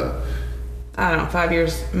first, I don't know, 5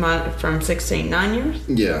 years from 16, 9 years?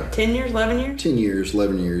 yeah, 10 years, 11 years? 10 years,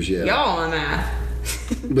 11 years, yeah. Y'all on math.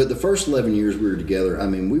 But the first 11 years we were together, I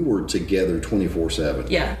mean, we were together 24/7.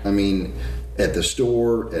 Yeah. I mean, at the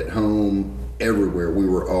store, at home, everywhere, we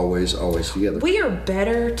were always together. We are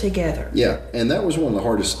better together. Yeah, and that was one of the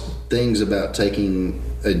hardest things about taking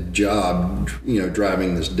a job, you know,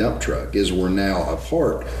 driving this dump truck, is we're now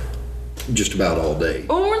apart just about all day.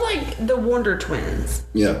 Or we're like the Wonder Twins.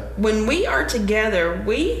 Yeah, When we are together,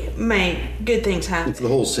 we make good things happen. it's the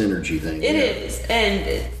whole synergy thing. It is.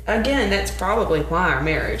 And again, that's probably why our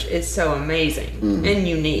marriage is so amazing and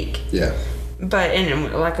unique. Yeah, But,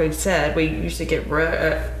 and like we said, we used to get,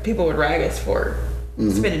 people would rag us for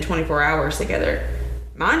spending 24 hours together.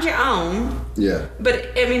 Mind your own. yeah, But,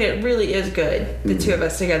 I mean, it really is good. The two of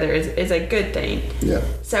us together is a good thing. yeah,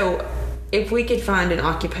 So, if we could find an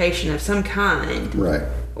occupation of some kind, right.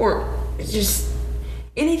 or just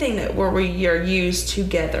anything where we are used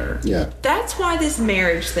together. Yeah. That's why this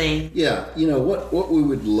marriage thing, Yeah, you know, what we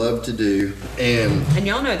would love to do, and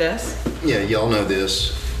y'all know this. yeah, y'all know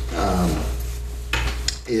this,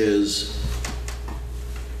 is,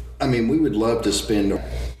 I mean, we would love to spend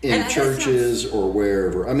in And that churches or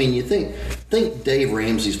wherever. I mean, you think Dave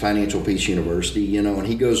Ramsey's Financial Peace University, you know, and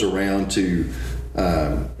he goes around to,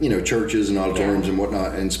 you know, churches and auditoriums and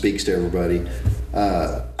whatnot and speaks to everybody.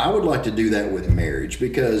 I would like to do that with marriage,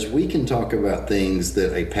 because we can talk about things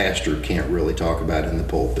that a pastor can't really talk about in the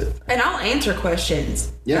pulpit. And I'll answer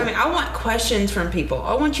questions. Yeah. I mean, I want questions from people.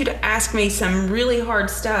 I want you to ask me some really hard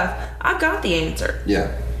stuff. I've got the answer.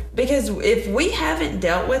 Yeah, Because if we haven't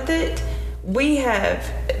dealt with it, we have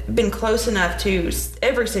been close enough to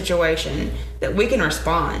every situation that we can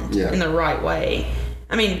respond Yeah. in the right way.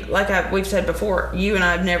 I mean, like we've said before, you and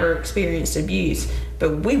I have never experienced abuse,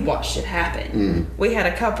 but we watched it happen. We had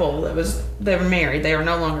a couple they were married. They are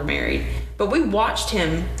no longer married. But we watched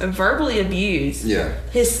him verbally abuse Yeah.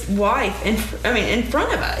 his wife in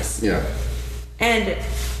front of us. yeah, And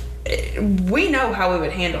we know how we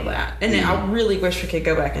would handle that. And I really wish we could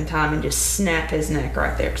go back in time and just snap his neck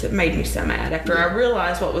right there, because it made me so mad after I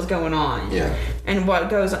realized what was going on. Yeah. And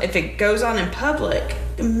if it goes on in public,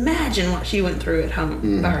 imagine what she went through at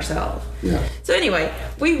home by herself. Yeah. So anyway,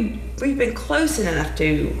 we've been close enough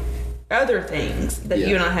to other things that Yeah.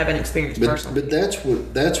 you and I haven't experienced personally. But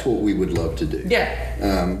that's what we would love to do.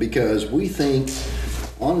 Yeah. Because we think,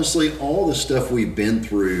 honestly, all the stuff we've been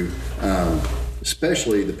through,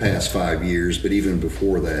 especially the past 5 years, but even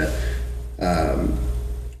before that,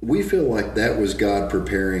 we feel like that was God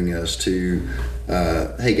preparing us to,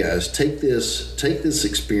 hey guys, take this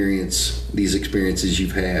experience, these experiences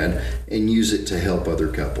you've had, and use it to help other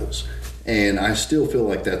couples. And I still feel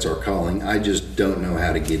like that's our calling. I just don't know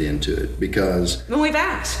how to get into it because... Well, we've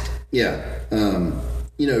asked. Yeah.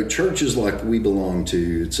 Churches like we belong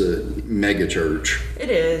to, it's a mega church. It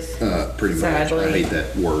is. Pretty Sadly. much. I hate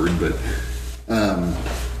that word, but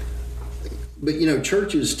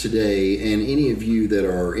churches today, and any of you that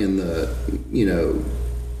are in the,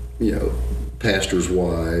 pastors'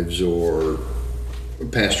 wives or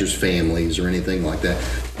pastors' families or anything like that,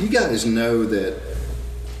 you guys know that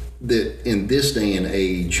in this day and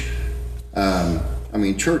age,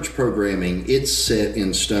 church programming, it's set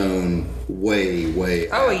in stone way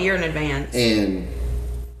Oh, out. a year in advance. And,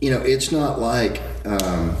 it's not like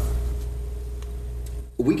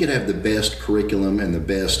we could have the best curriculum and the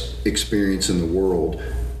best experience in the world,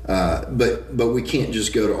 but we can't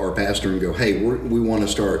just go to our pastor and go, hey, we want to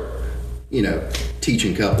start,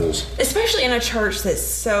 teaching couples. Especially in a church that's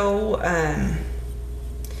so,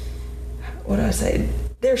 what do I say?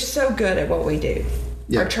 They're so good at what we do.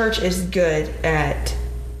 Yeah. Our church is good at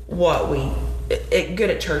good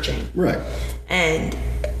at churching. Right. And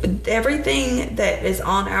everything that is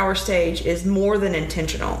on our stage is more than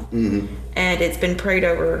intentional. Mm-hmm. And it's been prayed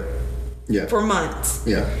over for months.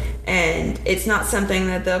 Yeah. And it's not something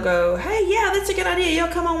that they'll go, hey, yeah, that's a good idea.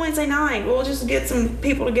 Y'all come on Wednesday night. We'll just get some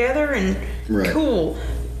people together and cool.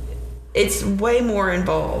 It's way more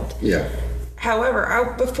involved. Yeah.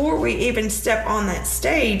 However, before we even step on that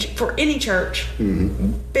stage for any church,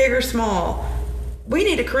 mm-hmm. big or small, we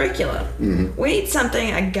need a curriculum. Mm-hmm. We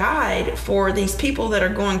need a guide for these people that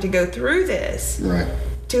are going to go through this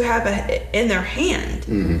to have in their hand.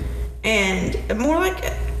 Mm-hmm. And more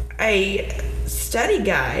like a study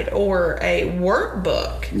guide or a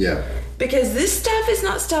workbook. Yeah. Because this stuff is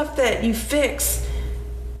not stuff that you fix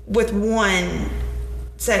with one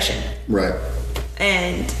session. Right.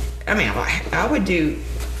 And I would do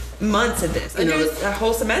months of this. I do a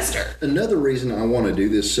whole semester. Another reason I want to do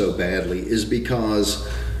this so badly is because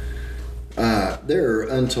there are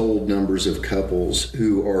untold numbers of couples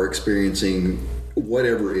who are experiencing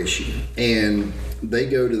whatever issue, and they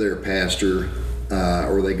go to their pastor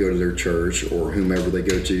or they go to their church or whomever they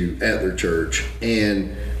go to at their church,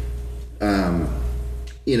 and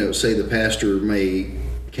say the pastor may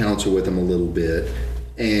counsel with them a little bit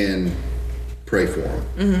and pray for them.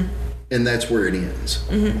 Mm-hmm. And that's where it ends.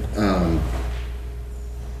 Mm-hmm.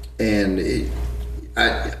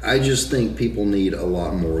 I just think people need a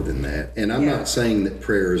lot more than that. And I'm not saying that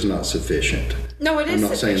prayer is not sufficient. No, it is I'm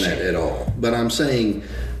not sufficient. saying that at all. But I'm saying,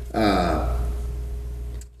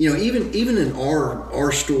 even in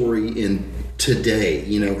our story in today,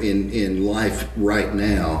 in life right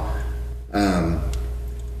now,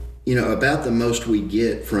 about the most we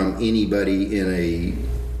get from anybody in a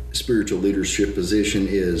spiritual leadership position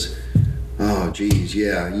is, oh geez,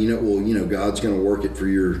 yeah, God's going to work it for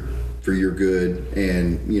your good,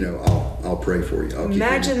 and I'll pray for you.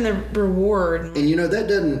 Imagine the reward. And that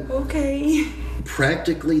doesn't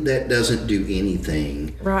practically do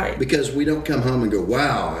anything, right? Because we don't come home and go,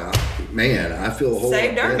 wow, man, I feel a whole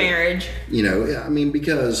saved lot our better. marriage.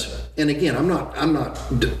 Because, and again, I'm not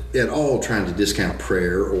at all trying to discount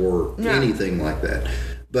prayer or anything like that,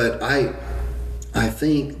 but I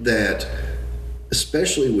think that,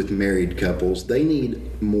 especially with married couples, they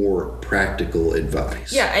need more practical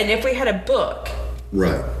advice. Yeah, and if we had a book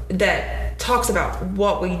that talks about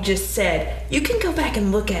what we just said, you can go back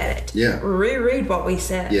and look at it. Yeah. Reread what we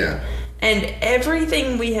said. Yeah. And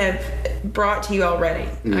everything we have brought to you already,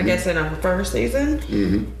 mm-hmm. I guess in our first season,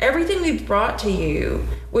 mm-hmm. everything we've brought to you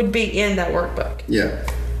would be in that workbook. Yeah.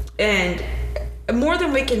 And more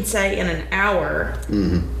than we can say in an hour,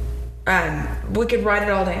 mm-hmm. We could write it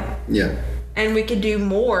all down. Yeah. And we could do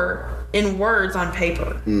more in words on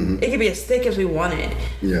paper. Mm-hmm. It could be as thick as we wanted.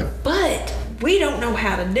 Yeah. But we don't know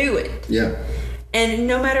how to do it. Yeah. And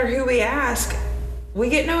no matter who we ask, we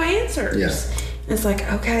get no answers. Yeah. It's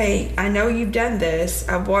like, okay, I know you've done this.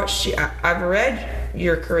 I've watched you. I've read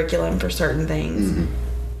your curriculum for certain things. Mm-hmm.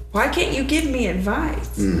 Why can't you give me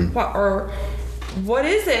advice? Mm-hmm. What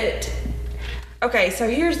is it? Okay, so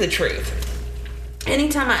here's the truth.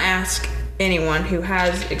 Anytime I ask anyone who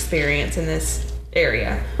has experience in this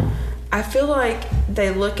area, I feel like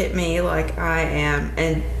they look at me like I am,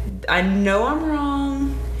 and I know I'm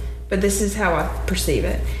wrong, but this is how I perceive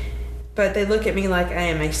it. But they look at me like I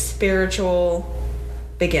am a spiritual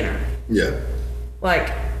beginner. Yeah.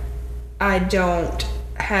 Like I don't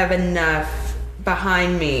have enough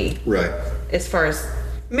behind me. Right. As far as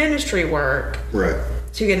ministry work Right.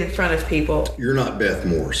 to get in front of people. You're not Beth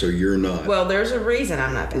Moore, so you're not. Well, there's a reason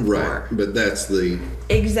I'm not Beth right. Moore. But that's the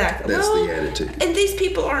Exactly. That's well, the attitude. And these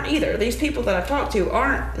people aren't either. These people that I've talked to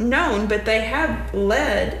aren't known, but they have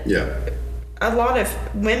led a lot of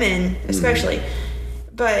women, especially.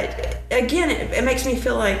 But again, it makes me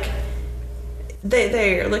feel like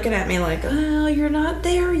they're looking at me like, oh, you're not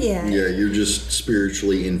there yet. Yeah, you're just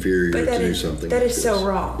spiritually inferior But to something. that like is this. so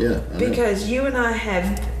wrong. Yeah, I know. Because you and I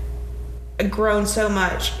have grown so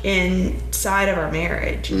much inside of our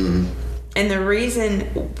marriage. Mm-hmm. And the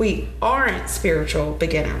reason we aren't spiritual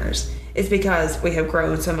beginners is because we have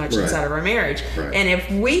grown so much Right. inside of our marriage. Right. And if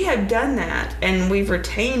we have done that and we've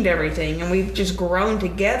retained everything and we've just grown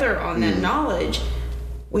together on that knowledge,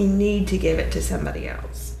 we need to give it to somebody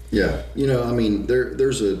else. Yeah, I mean,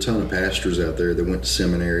 there's a ton of pastors out there that went to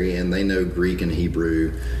seminary and they know Greek and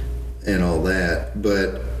Hebrew and all that,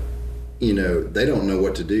 but they don't know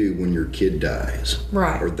what to do when your kid dies,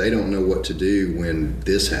 Right. or they don't know what to do when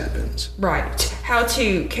this happens, Right. How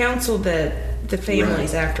to counsel the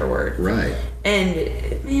families Right. afterward. right? And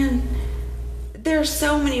man, there's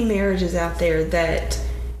so many marriages out there that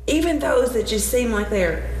even those that just seem like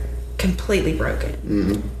they're completely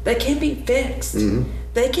broken, they can be fixed.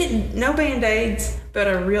 They can, no band-aids, but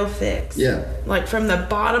a real fix. Yeah. Like from the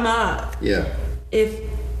bottom up, Yeah, if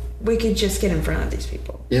we could just get in front of these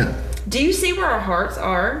people. yeah, Do you see where our hearts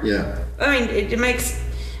are? yeah, I mean, it makes,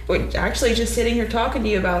 actually just sitting here talking to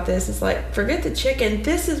you about this, it's like, forget the chicken,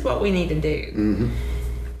 this is what we need to do.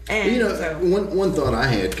 And so, one thought I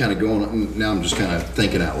had kind of going on, now I'm just kind of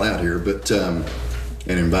thinking out loud here, but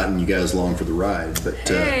and inviting you guys along for the ride, but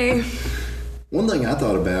hey, one thing I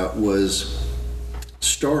thought about was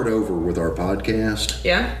start over with our podcast,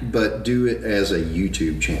 yeah. but do it as a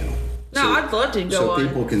YouTube channel. No, I'd love to go so on.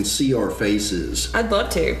 people can see our faces. I'd love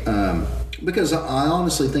to. Because I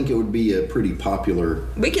honestly think it would be a pretty popular.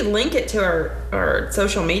 We could link it to our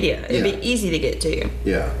social media. It'd Yeah. be easy to get to.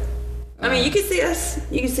 Yeah. I mean, you can see us.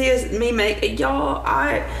 You can see us. Me make y'all.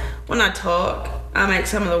 When I talk, I make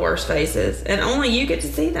some of the worst faces, and only you get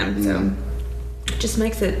to see them. So it just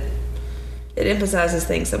makes it. It emphasizes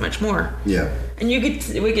things so much more. Yeah. And we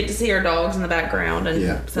get to see our dogs in the background, and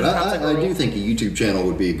Yeah. But sometimes I do think a YouTube channel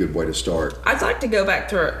would be a good way to start. I'd like to go back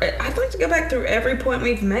through. I'd like to go back through every point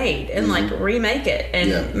we've made and like remake it and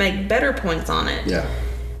Yeah. make better points on it. Yeah.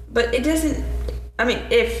 But it doesn't. I mean,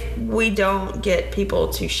 if we don't get people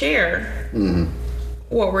to share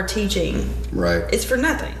what we're teaching, Right. it's for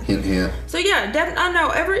nothing. Hint, hint. So yeah, I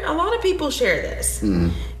know a lot of people share this,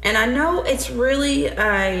 and I know it's really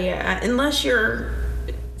unless you're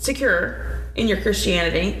secure in your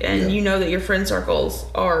Christianity and Yeah. you know that your friend circles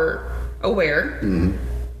are aware,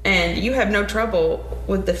 and you have no trouble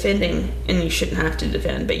with defending, and you shouldn't have to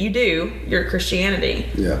defend, but you do your Christianity.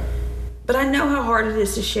 Yeah. But I know how hard it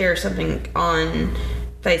is to share something on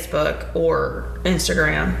Facebook or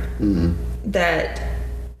Instagram that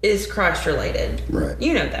is Christ related. Right.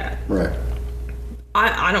 You know that. Right.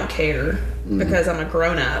 I don't care because I'm a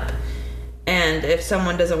grown up. And if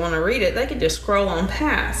someone doesn't want to read it, they can just scroll on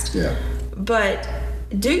past. Yeah. But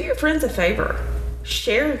do your friends a favor.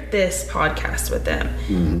 Share this podcast with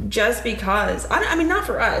them. Just because, I mean, not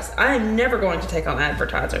for us. I am never going to take on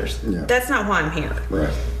advertisers. Yeah. That's not why I'm here.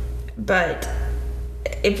 Right. But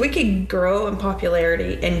if we could grow in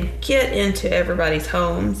popularity and get into everybody's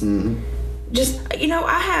homes, just,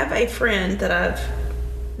 I have a friend that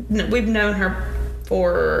we've known her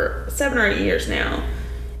for 7 or 8 years now.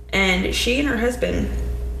 And she and her husband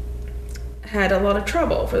had a lot of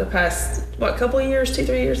trouble for the past, couple of years, 2-3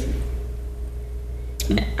 years?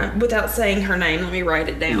 Without saying her name, let me write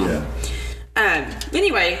it down. Yeah.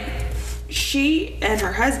 Anyway, she and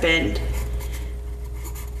her husband,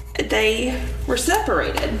 they were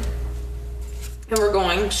separated and were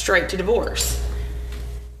going straight to divorce.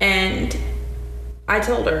 And I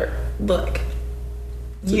told her, look,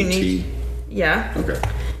 you need... Yeah. Okay.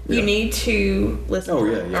 You Yeah. need to listen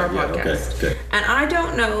to our podcast. Okay. And I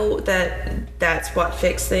don't know that that's what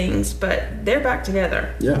fixed things, but they're back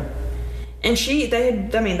together. Yeah. And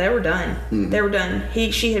they were done. They were done.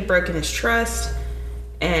 She had broken his trust,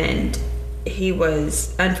 and he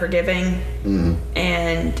was unforgiving,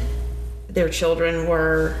 and their children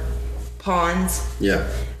were pawns. Yeah.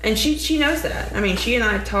 And she knows that. I mean, she and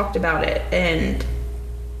I talked about it, and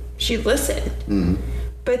she listened.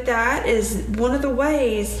 But that is one of the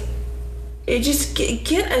ways it just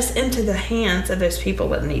get us into the hands of those people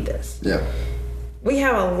that need this. Yeah. We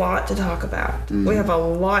have a lot to talk about. We have a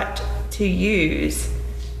lot to use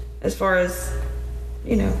as far as,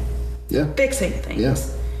 Yeah. fixing things. Yeah.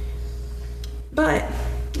 But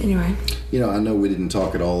Anyway. I know we didn't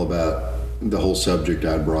talk at all about the whole subject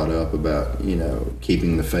I brought up about,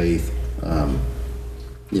 keeping the faith.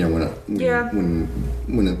 When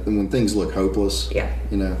things look hopeless. Yeah.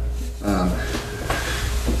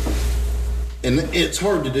 And it's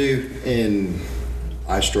hard to do, and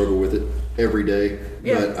I struggle with it every day.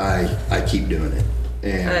 Yeah. But I keep doing it,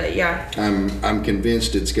 and yeah. I'm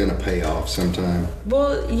convinced it's going to pay off sometime.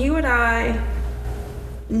 Well, you and I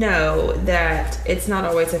know that it's not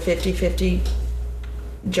always a 50-50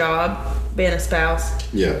 job being a spouse.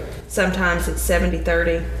 Yeah. Sometimes it's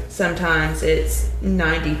 70-30. Sometimes it's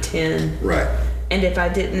 90-10. Right. And if I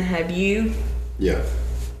didn't have you, yeah,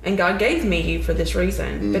 and God gave me you for this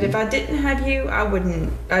reason, but if I didn't have you,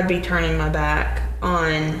 I'd be turning my back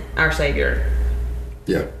on our Savior.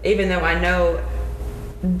 Yeah. Even though I know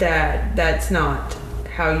that that's not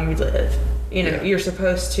how you live. You're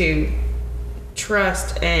supposed to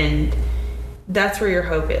trust, and that's where your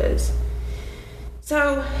hope is.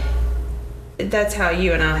 So that's how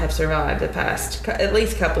you and I have survived the past at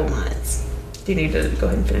least couple months. Do you need to go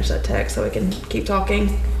ahead and finish that text so we can keep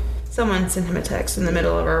talking? Someone sent him a text in the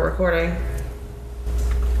middle of our recording.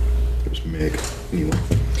 It was Mick. Anyway.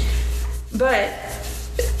 But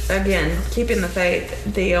again, keeping the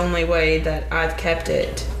faith, the only way that I've kept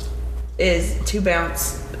it is to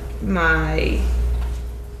bounce my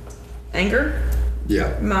anger, to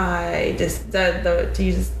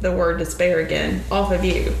use the word despair again, off of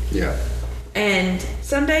you. Yeah. And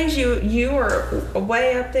some days you are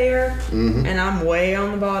way up there, and I'm way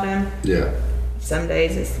on the bottom. Yeah. Some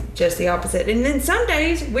days it's just the opposite, and then some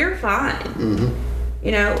days we're fine.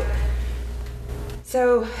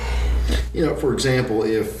 So. For example,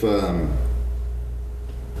 if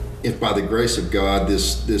by the grace of God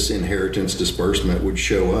this inheritance disbursement would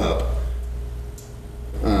show up,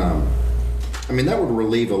 that would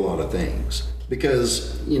relieve a lot of things,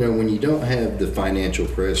 because when you don't have the financial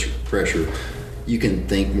pressure, you can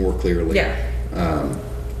think more clearly. Yeah.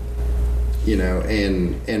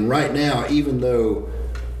 And right now, even though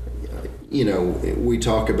we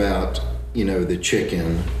talk about the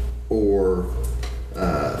chicken or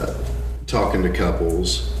talking to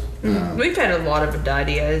couples, we've had a lot of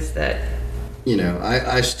ideas that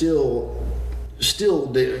I still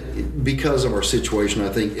because of our situation, I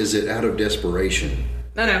think, is it out of desperation?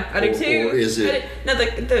 No, I do too. Or is it? No,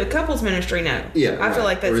 the couples ministry, no. Yeah, I feel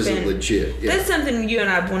like that's or is it legit? Yeah. That's something you and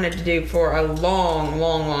I have wanted to do for a long,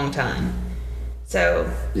 long, long time.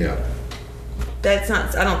 So yeah, that's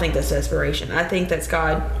not. I don't think that's desperation. I think that's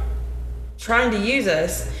God trying to use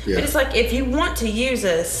us. Yeah. But it's like, if you want to use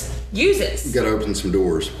us, use us. You got to open some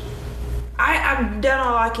doors. I've done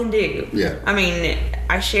all I can do. Yeah.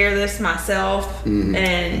 I share this myself,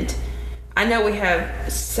 and I know we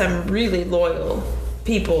have some really loyal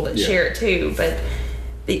people that share it too, but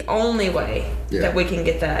the only way that we can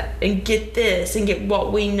get that and get this and get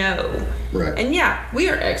what we know. Right. And we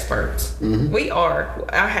are experts. We are.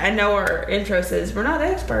 I know our intro says we're not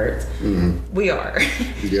experts. We are.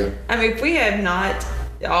 Yeah. If we have not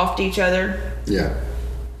offed each other. Yeah.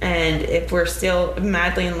 And if we're still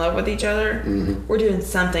madly in love with each other, we're doing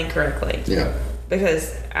something correctly. Yeah.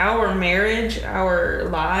 Because our marriage, our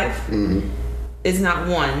life, is not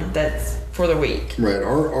one that's for the weak. Right.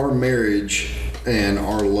 Our marriage and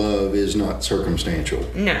our love is not circumstantial.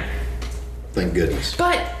 No. Thank goodness.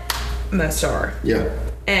 But most are. Yeah.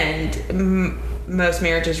 And most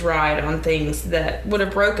marriages ride on things that would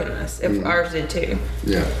have broken us if ours did too.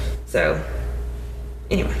 Yeah. So,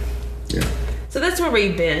 anyway. Yeah. So that's where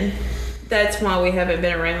we've been. That's why we haven't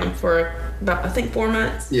been around for about, I think, 4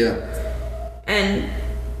 months. Yeah. And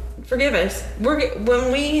forgive us. We're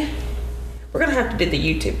gonna have to do the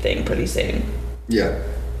YouTube thing pretty soon. Yeah.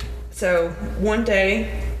 So one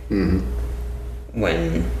day,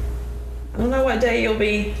 when I don't know what day you'll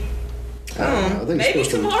be home. I think maybe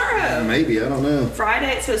tomorrow. Maybe, I don't know.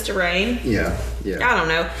 Friday it's supposed to rain. Yeah. Yeah. I don't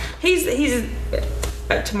know. He's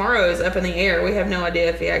tomorrow is up in the air. We have no idea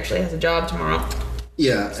if he actually has a job tomorrow.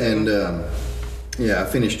 Yeah, and I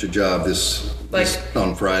finished a job this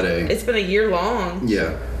on Friday. It's been a year long.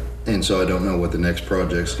 Yeah, and so I don't know what the next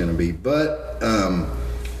project's going to be, but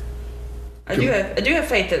I do have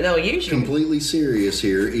faith that they'll use you. Completely serious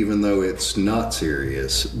here, even though it's not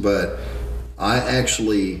serious. But I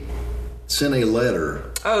actually sent a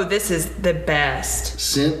letter. Oh, this is the best.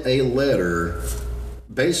 Sent a letter,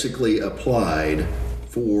 basically applied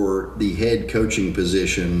for the head coaching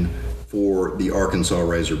position for the Arkansas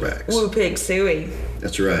Razorbacks. Woo pig suey.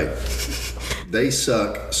 That's right. They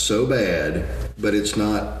suck so bad, but it's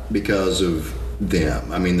not because of them.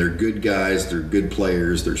 They're good guys, they're good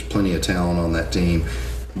players, there's plenty of talent on that team,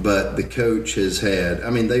 But the coach has had,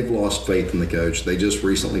 they've lost faith in the coach. They just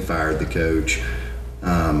recently fired the coach.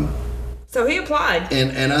 So he applied.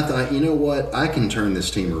 And I thought, you know what? I can turn this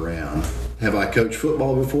team around. Have I coached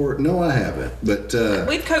football before? No, I haven't. But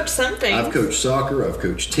we've coached some things. I've coached soccer. I've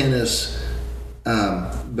coached tennis.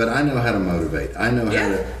 But I know how to motivate. I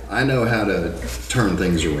know how to turn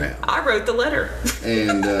things around. I wrote the letter.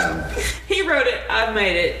 And he wrote it. I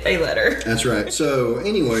made it a letter. That's right. So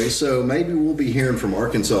anyway, maybe we'll be hearing from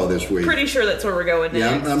Arkansas this week. Pretty sure that's where we're going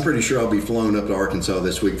next. Yeah, I'm pretty sure I'll be flown up to Arkansas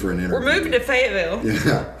this week for an interview. We're moving to Fayetteville.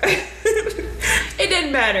 Yeah. It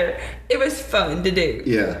didn't matter. It was fun to do.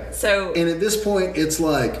 Yeah. So. And at this point, it's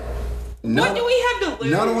like. What do we have to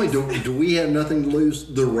lose? Not only do we have nothing to lose,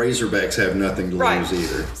 the Razorbacks have nothing to lose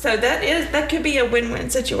either. So that could be a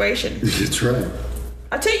win-win situation. That's right.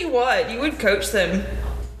 I'll tell you what, you would coach them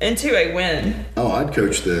into a win. Oh, I'd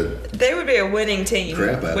coach They would be a winning team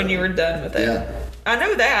when you were done with it. Yeah. I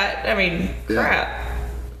know that. Crap.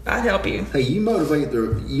 I'd help you. Hey, you motivate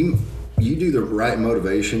you do the right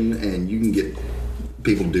motivation and you can get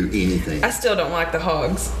people to do anything. I still don't like the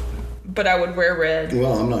Hogs. But I would wear red.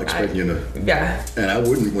 Well, I'm not expecting you to. Yeah. And I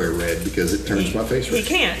wouldn't wear red because it turns my face red. He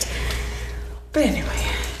can't. But anyway,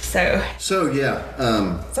 So yeah.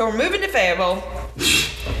 So we're moving to Fayetteville.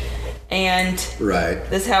 And. Right.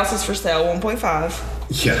 This house is for sale,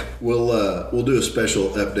 1.5. Yeah. We'll do a special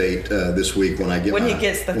update this week when I get he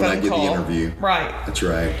gets the phone call. the interview. Right. That's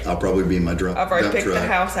right. I'll probably be in my dump truck. I've already picked the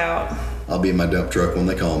house out. I'll be in my dump truck when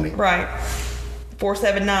they call me. Right.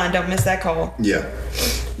 479. Don't miss that call. Yeah.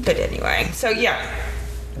 But anyway, so yeah,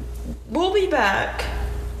 we'll be back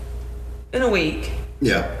in a week.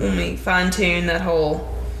 Yeah. When we fine tune that whole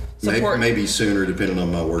support. Maybe sooner, depending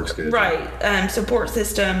on my work schedule. Right. Support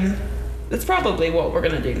system. That's probably what we're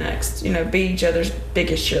gonna do next. Be each other's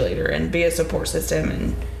biggest cheerleader and be a support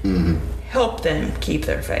system and help them keep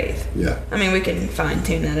their faith. Yeah. We can fine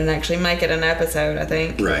tune that and actually make it an episode, I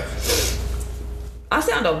think. Right. I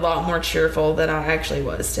sound a lot more cheerful than I actually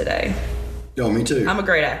was today. Oh, me too. I'm a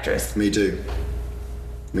great actress. Me too.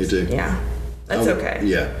 Yeah. That's okay.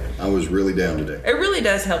 Yeah. I was really down today. It really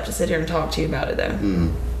does help to sit here and talk to you about it,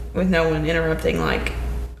 though. With no one interrupting like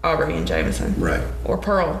Aubrey and Jameson. Right. Or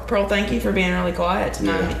Pearl. Pearl, thank you for being really quiet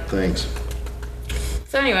tonight. Yeah, thanks.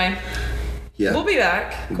 So anyway. Yeah. We'll be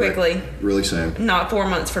back quickly. Back really soon. Not 4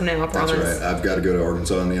 months from now, I promise. That's right. I've got to go to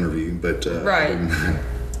Arkansas on the interview, but... right.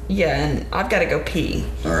 Yeah, and I've got to go pee.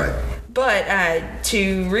 All right. But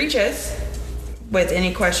to reach us with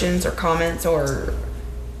any questions or comments or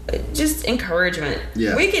just encouragement.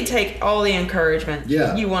 Yeah. We could take all the encouragement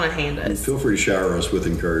you want to hand us. Feel free to shower us with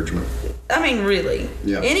encouragement. Really.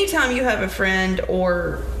 Yeah. Anytime you have a friend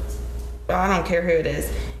or I don't care who it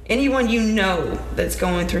is, anyone you know that's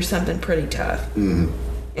going through something pretty tough,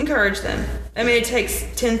 encourage them. It takes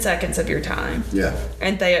 10 seconds of your time. Yeah.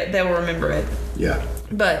 And they'll remember it. Yeah.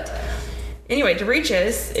 But anyway, to reach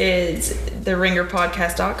us is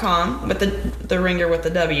theringerpodcast.com with the ringer with the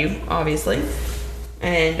W, obviously.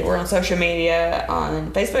 And we're on social media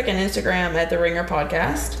on Facebook and Instagram at The Ringer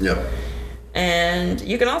Podcast. Yep. And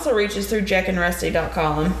you can also reach us through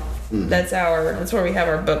jackandrusty.com. That's where we have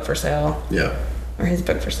our book for sale. Yeah. Or his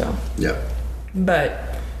book for sale. Yeah.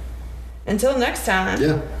 But until next time.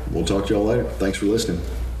 Yeah. We'll talk to y'all later. Thanks for listening.